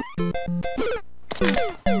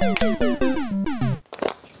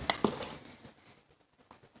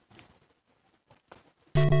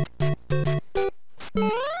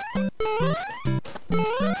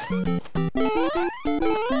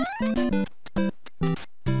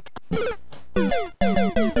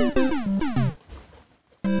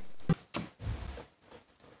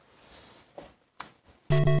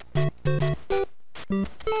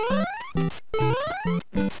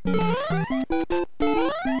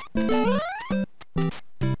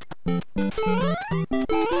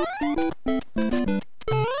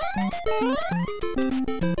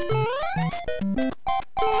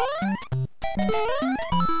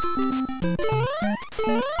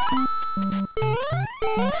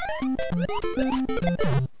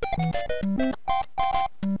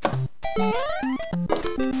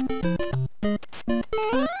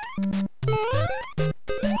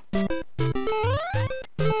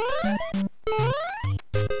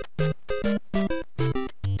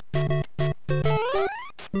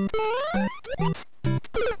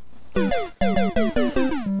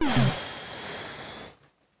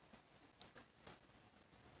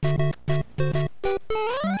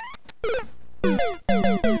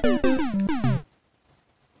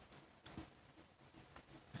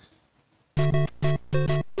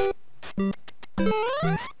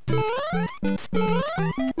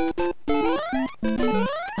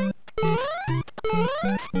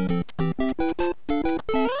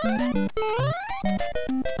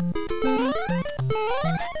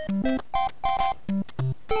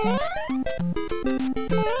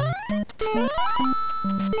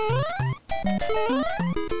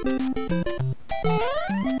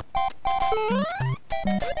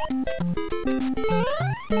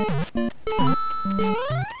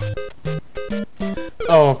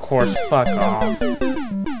 of course, fuck off.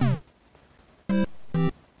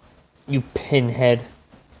 You pinhead.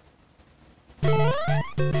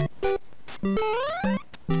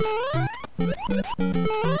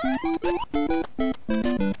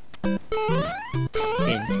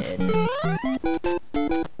 Pinhead.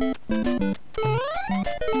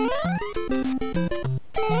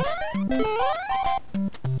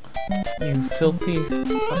 You filthy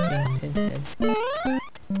fucking pinhead.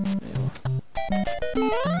 Ew.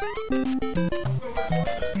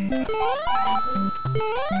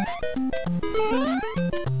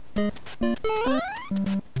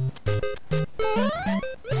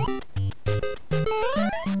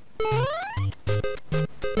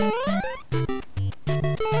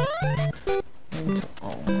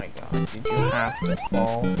 Oh my god, did you have to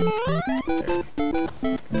fall? There,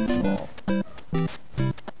 fucking fall.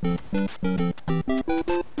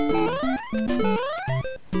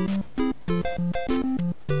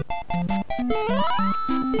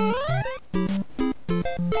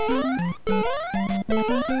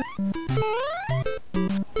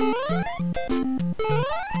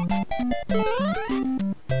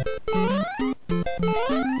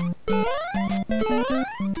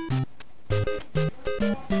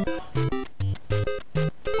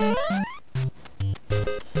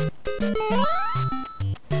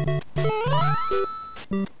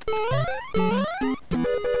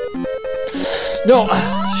 No!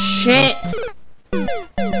 Shit! God,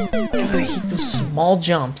 I hate those small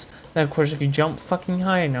jumps. Now, of course, if you jump fucking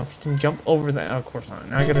high enough, you can jump over that. Oh, of course not.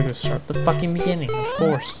 Now I gotta go start the fucking beginning, of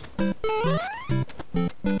course. Of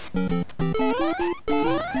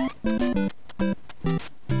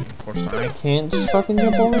course not. I can't just fucking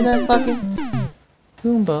jump over that fucking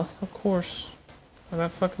Goomba, of course. Or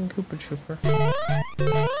that fucking Koopa Trooper.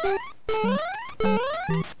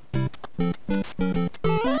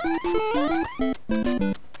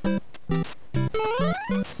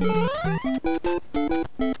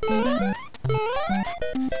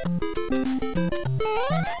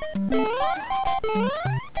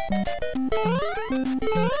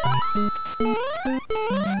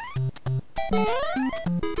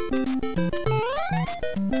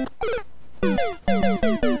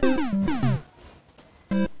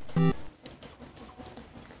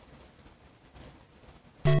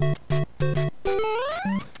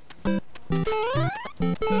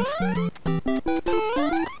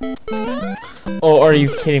 Oh, are you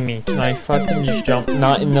kidding me? Can I fucking just jump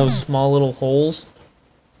not in those small little holes?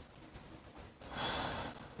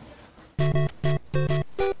 I'm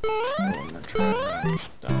gonna try that. I'm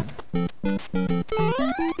just done.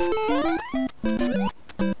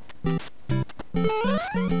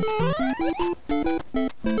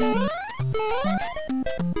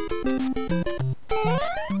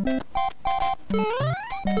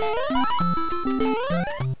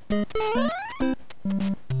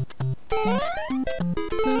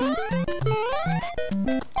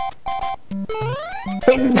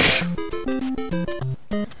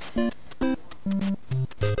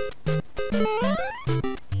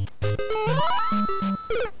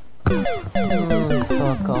 Oh,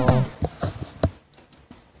 fuck off.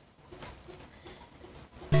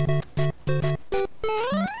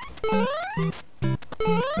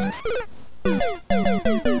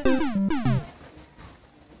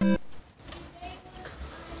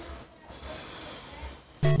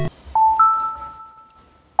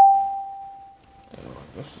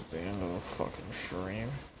 This is the end of the fucking stream.